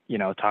 when I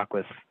talk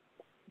with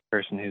a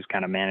person who's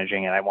kind of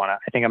managing it, I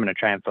think I'm going to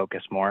try and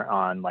focus more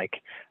on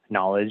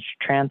knowledge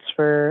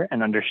transfer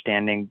and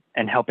understanding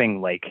and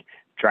helping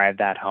drive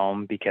that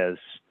home, because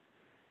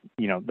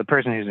the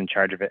person who's in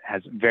charge of it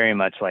has very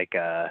much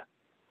a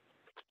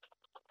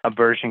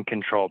version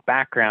control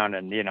background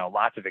and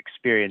lots of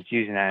experience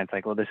using that. And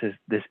it's well,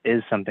 this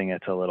is something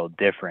that's a little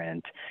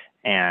different,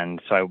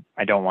 and so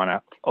I don't want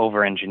to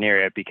over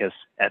engineer it, because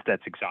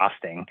that's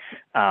exhausting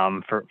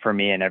for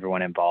me and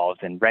everyone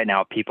involved. And right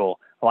now, a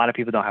lot of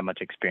people don't have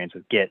much experience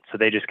with Git, so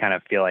they just kind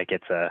of feel like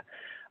it's a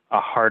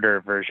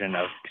harder version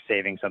of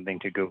saving something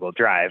to Google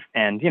Drive,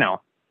 and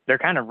they're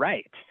kind of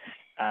right.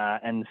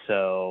 And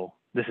so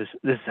this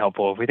is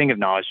helpful. If we think of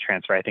knowledge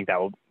transfer, I think that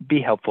will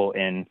be helpful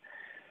in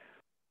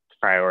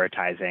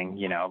prioritizing.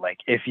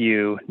 If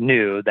you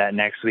knew that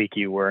next week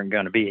you weren't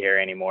going to be here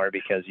anymore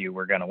because you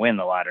were going to win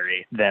the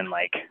lottery, then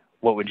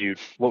what would you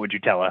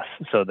tell us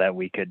so that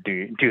we could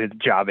do the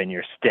job in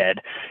your stead,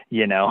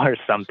 or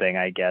something,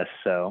 I guess.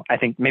 So I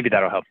think maybe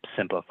that'll help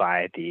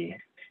simplify the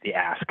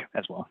ask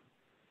as well.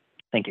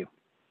 Thank you.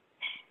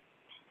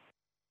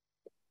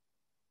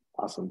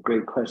 Awesome.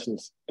 Great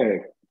questions,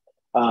 Eric.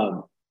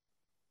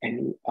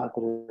 Any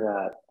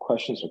other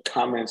questions or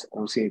comments? I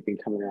don't see anything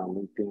coming out on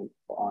LinkedIn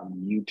or on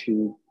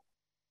YouTube.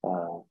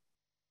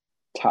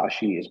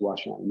 Tashi is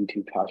watching on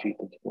YouTube. Tashi,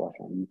 thank you for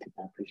watching on YouTube.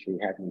 I appreciate you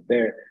having me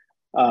there.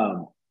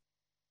 Do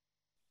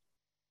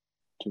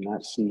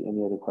not see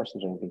any other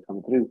questions or anything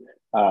coming through.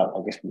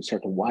 I guess we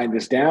start to wind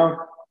this down.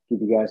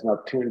 Give you guys an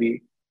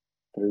opportunity.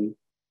 3,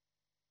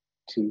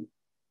 2,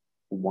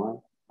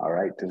 1. All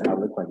right, does not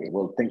look like it.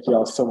 Well, thank you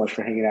all so much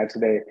for hanging out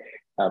today.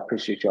 I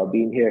appreciate y'all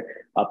being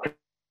here.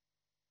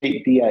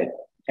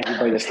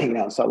 Everybody that's hanging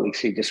out in Salt Lake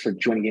City, just for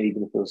joining in,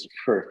 even if it was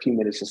for a few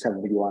minutes, just have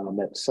a video on. It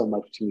meant so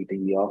much to me.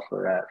 Thank you all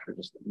for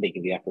just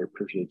making the effort.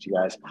 Appreciate you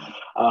guys.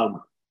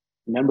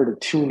 remember to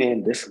tune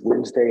in this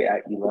Wednesday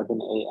at 11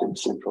 a.m.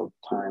 Central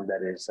Time.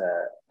 That is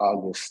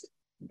August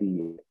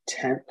the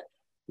 10th,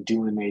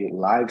 doing a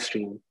live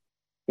stream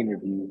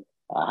interview.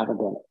 I haven't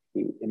done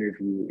an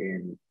interview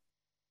in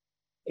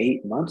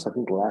 8 months. I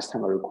think the last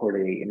time I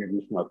recorded an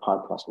interview from a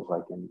podcast was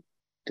like in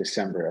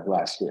December of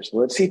last year. So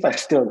let's see if I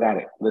still got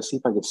it. Let's see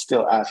if I could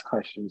still ask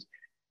questions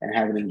and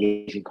have an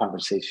engaging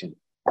conversation.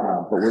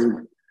 But we're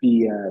going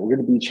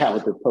to be chatting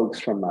with the folks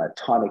from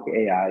Tonic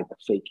AI, the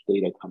fake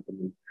data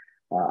company.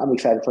 I'm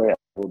excited for it.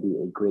 It will be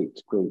a great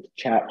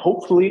chat.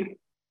 Hopefully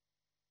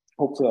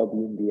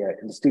I'll be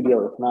in the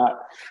studio. If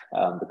not,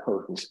 the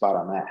co-working spot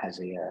on that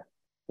has a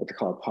what they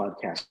call a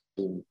podcast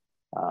room.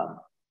 I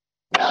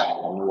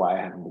don't know why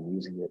I haven't been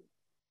using it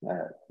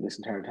this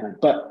entire time.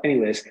 But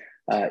anyways,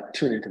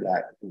 tune into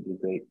that. It'll be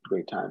a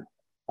great time.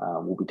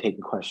 We'll be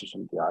taking questions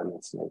from the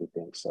audience and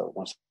everything. So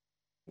once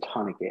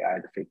Tonic AI,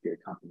 the fake data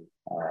company,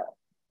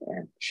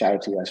 and shout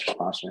out to you guys for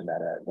sponsoring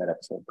that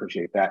episode.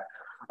 Appreciate that.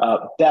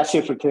 That's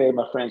it for today,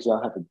 my friends.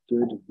 Y'all have a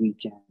good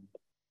weekend.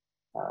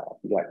 If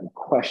you got any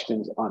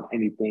questions on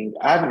anything,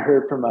 I haven't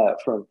heard from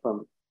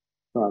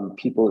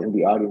people in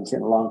the audience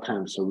in a long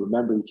time. So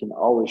remember, you can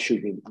always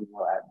shoot me an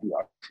email at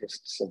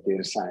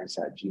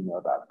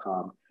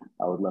theartistsofdatascience@gmail.com.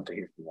 I would love to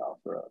hear from y'all.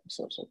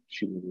 So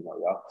shoot me an email,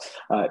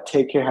 y'all.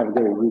 Take care. Have a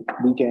great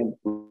weekend.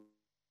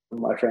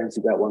 My friends,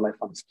 you got one life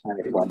on this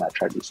planet. Why not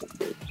try to do something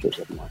good? Cheers,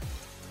 everyone.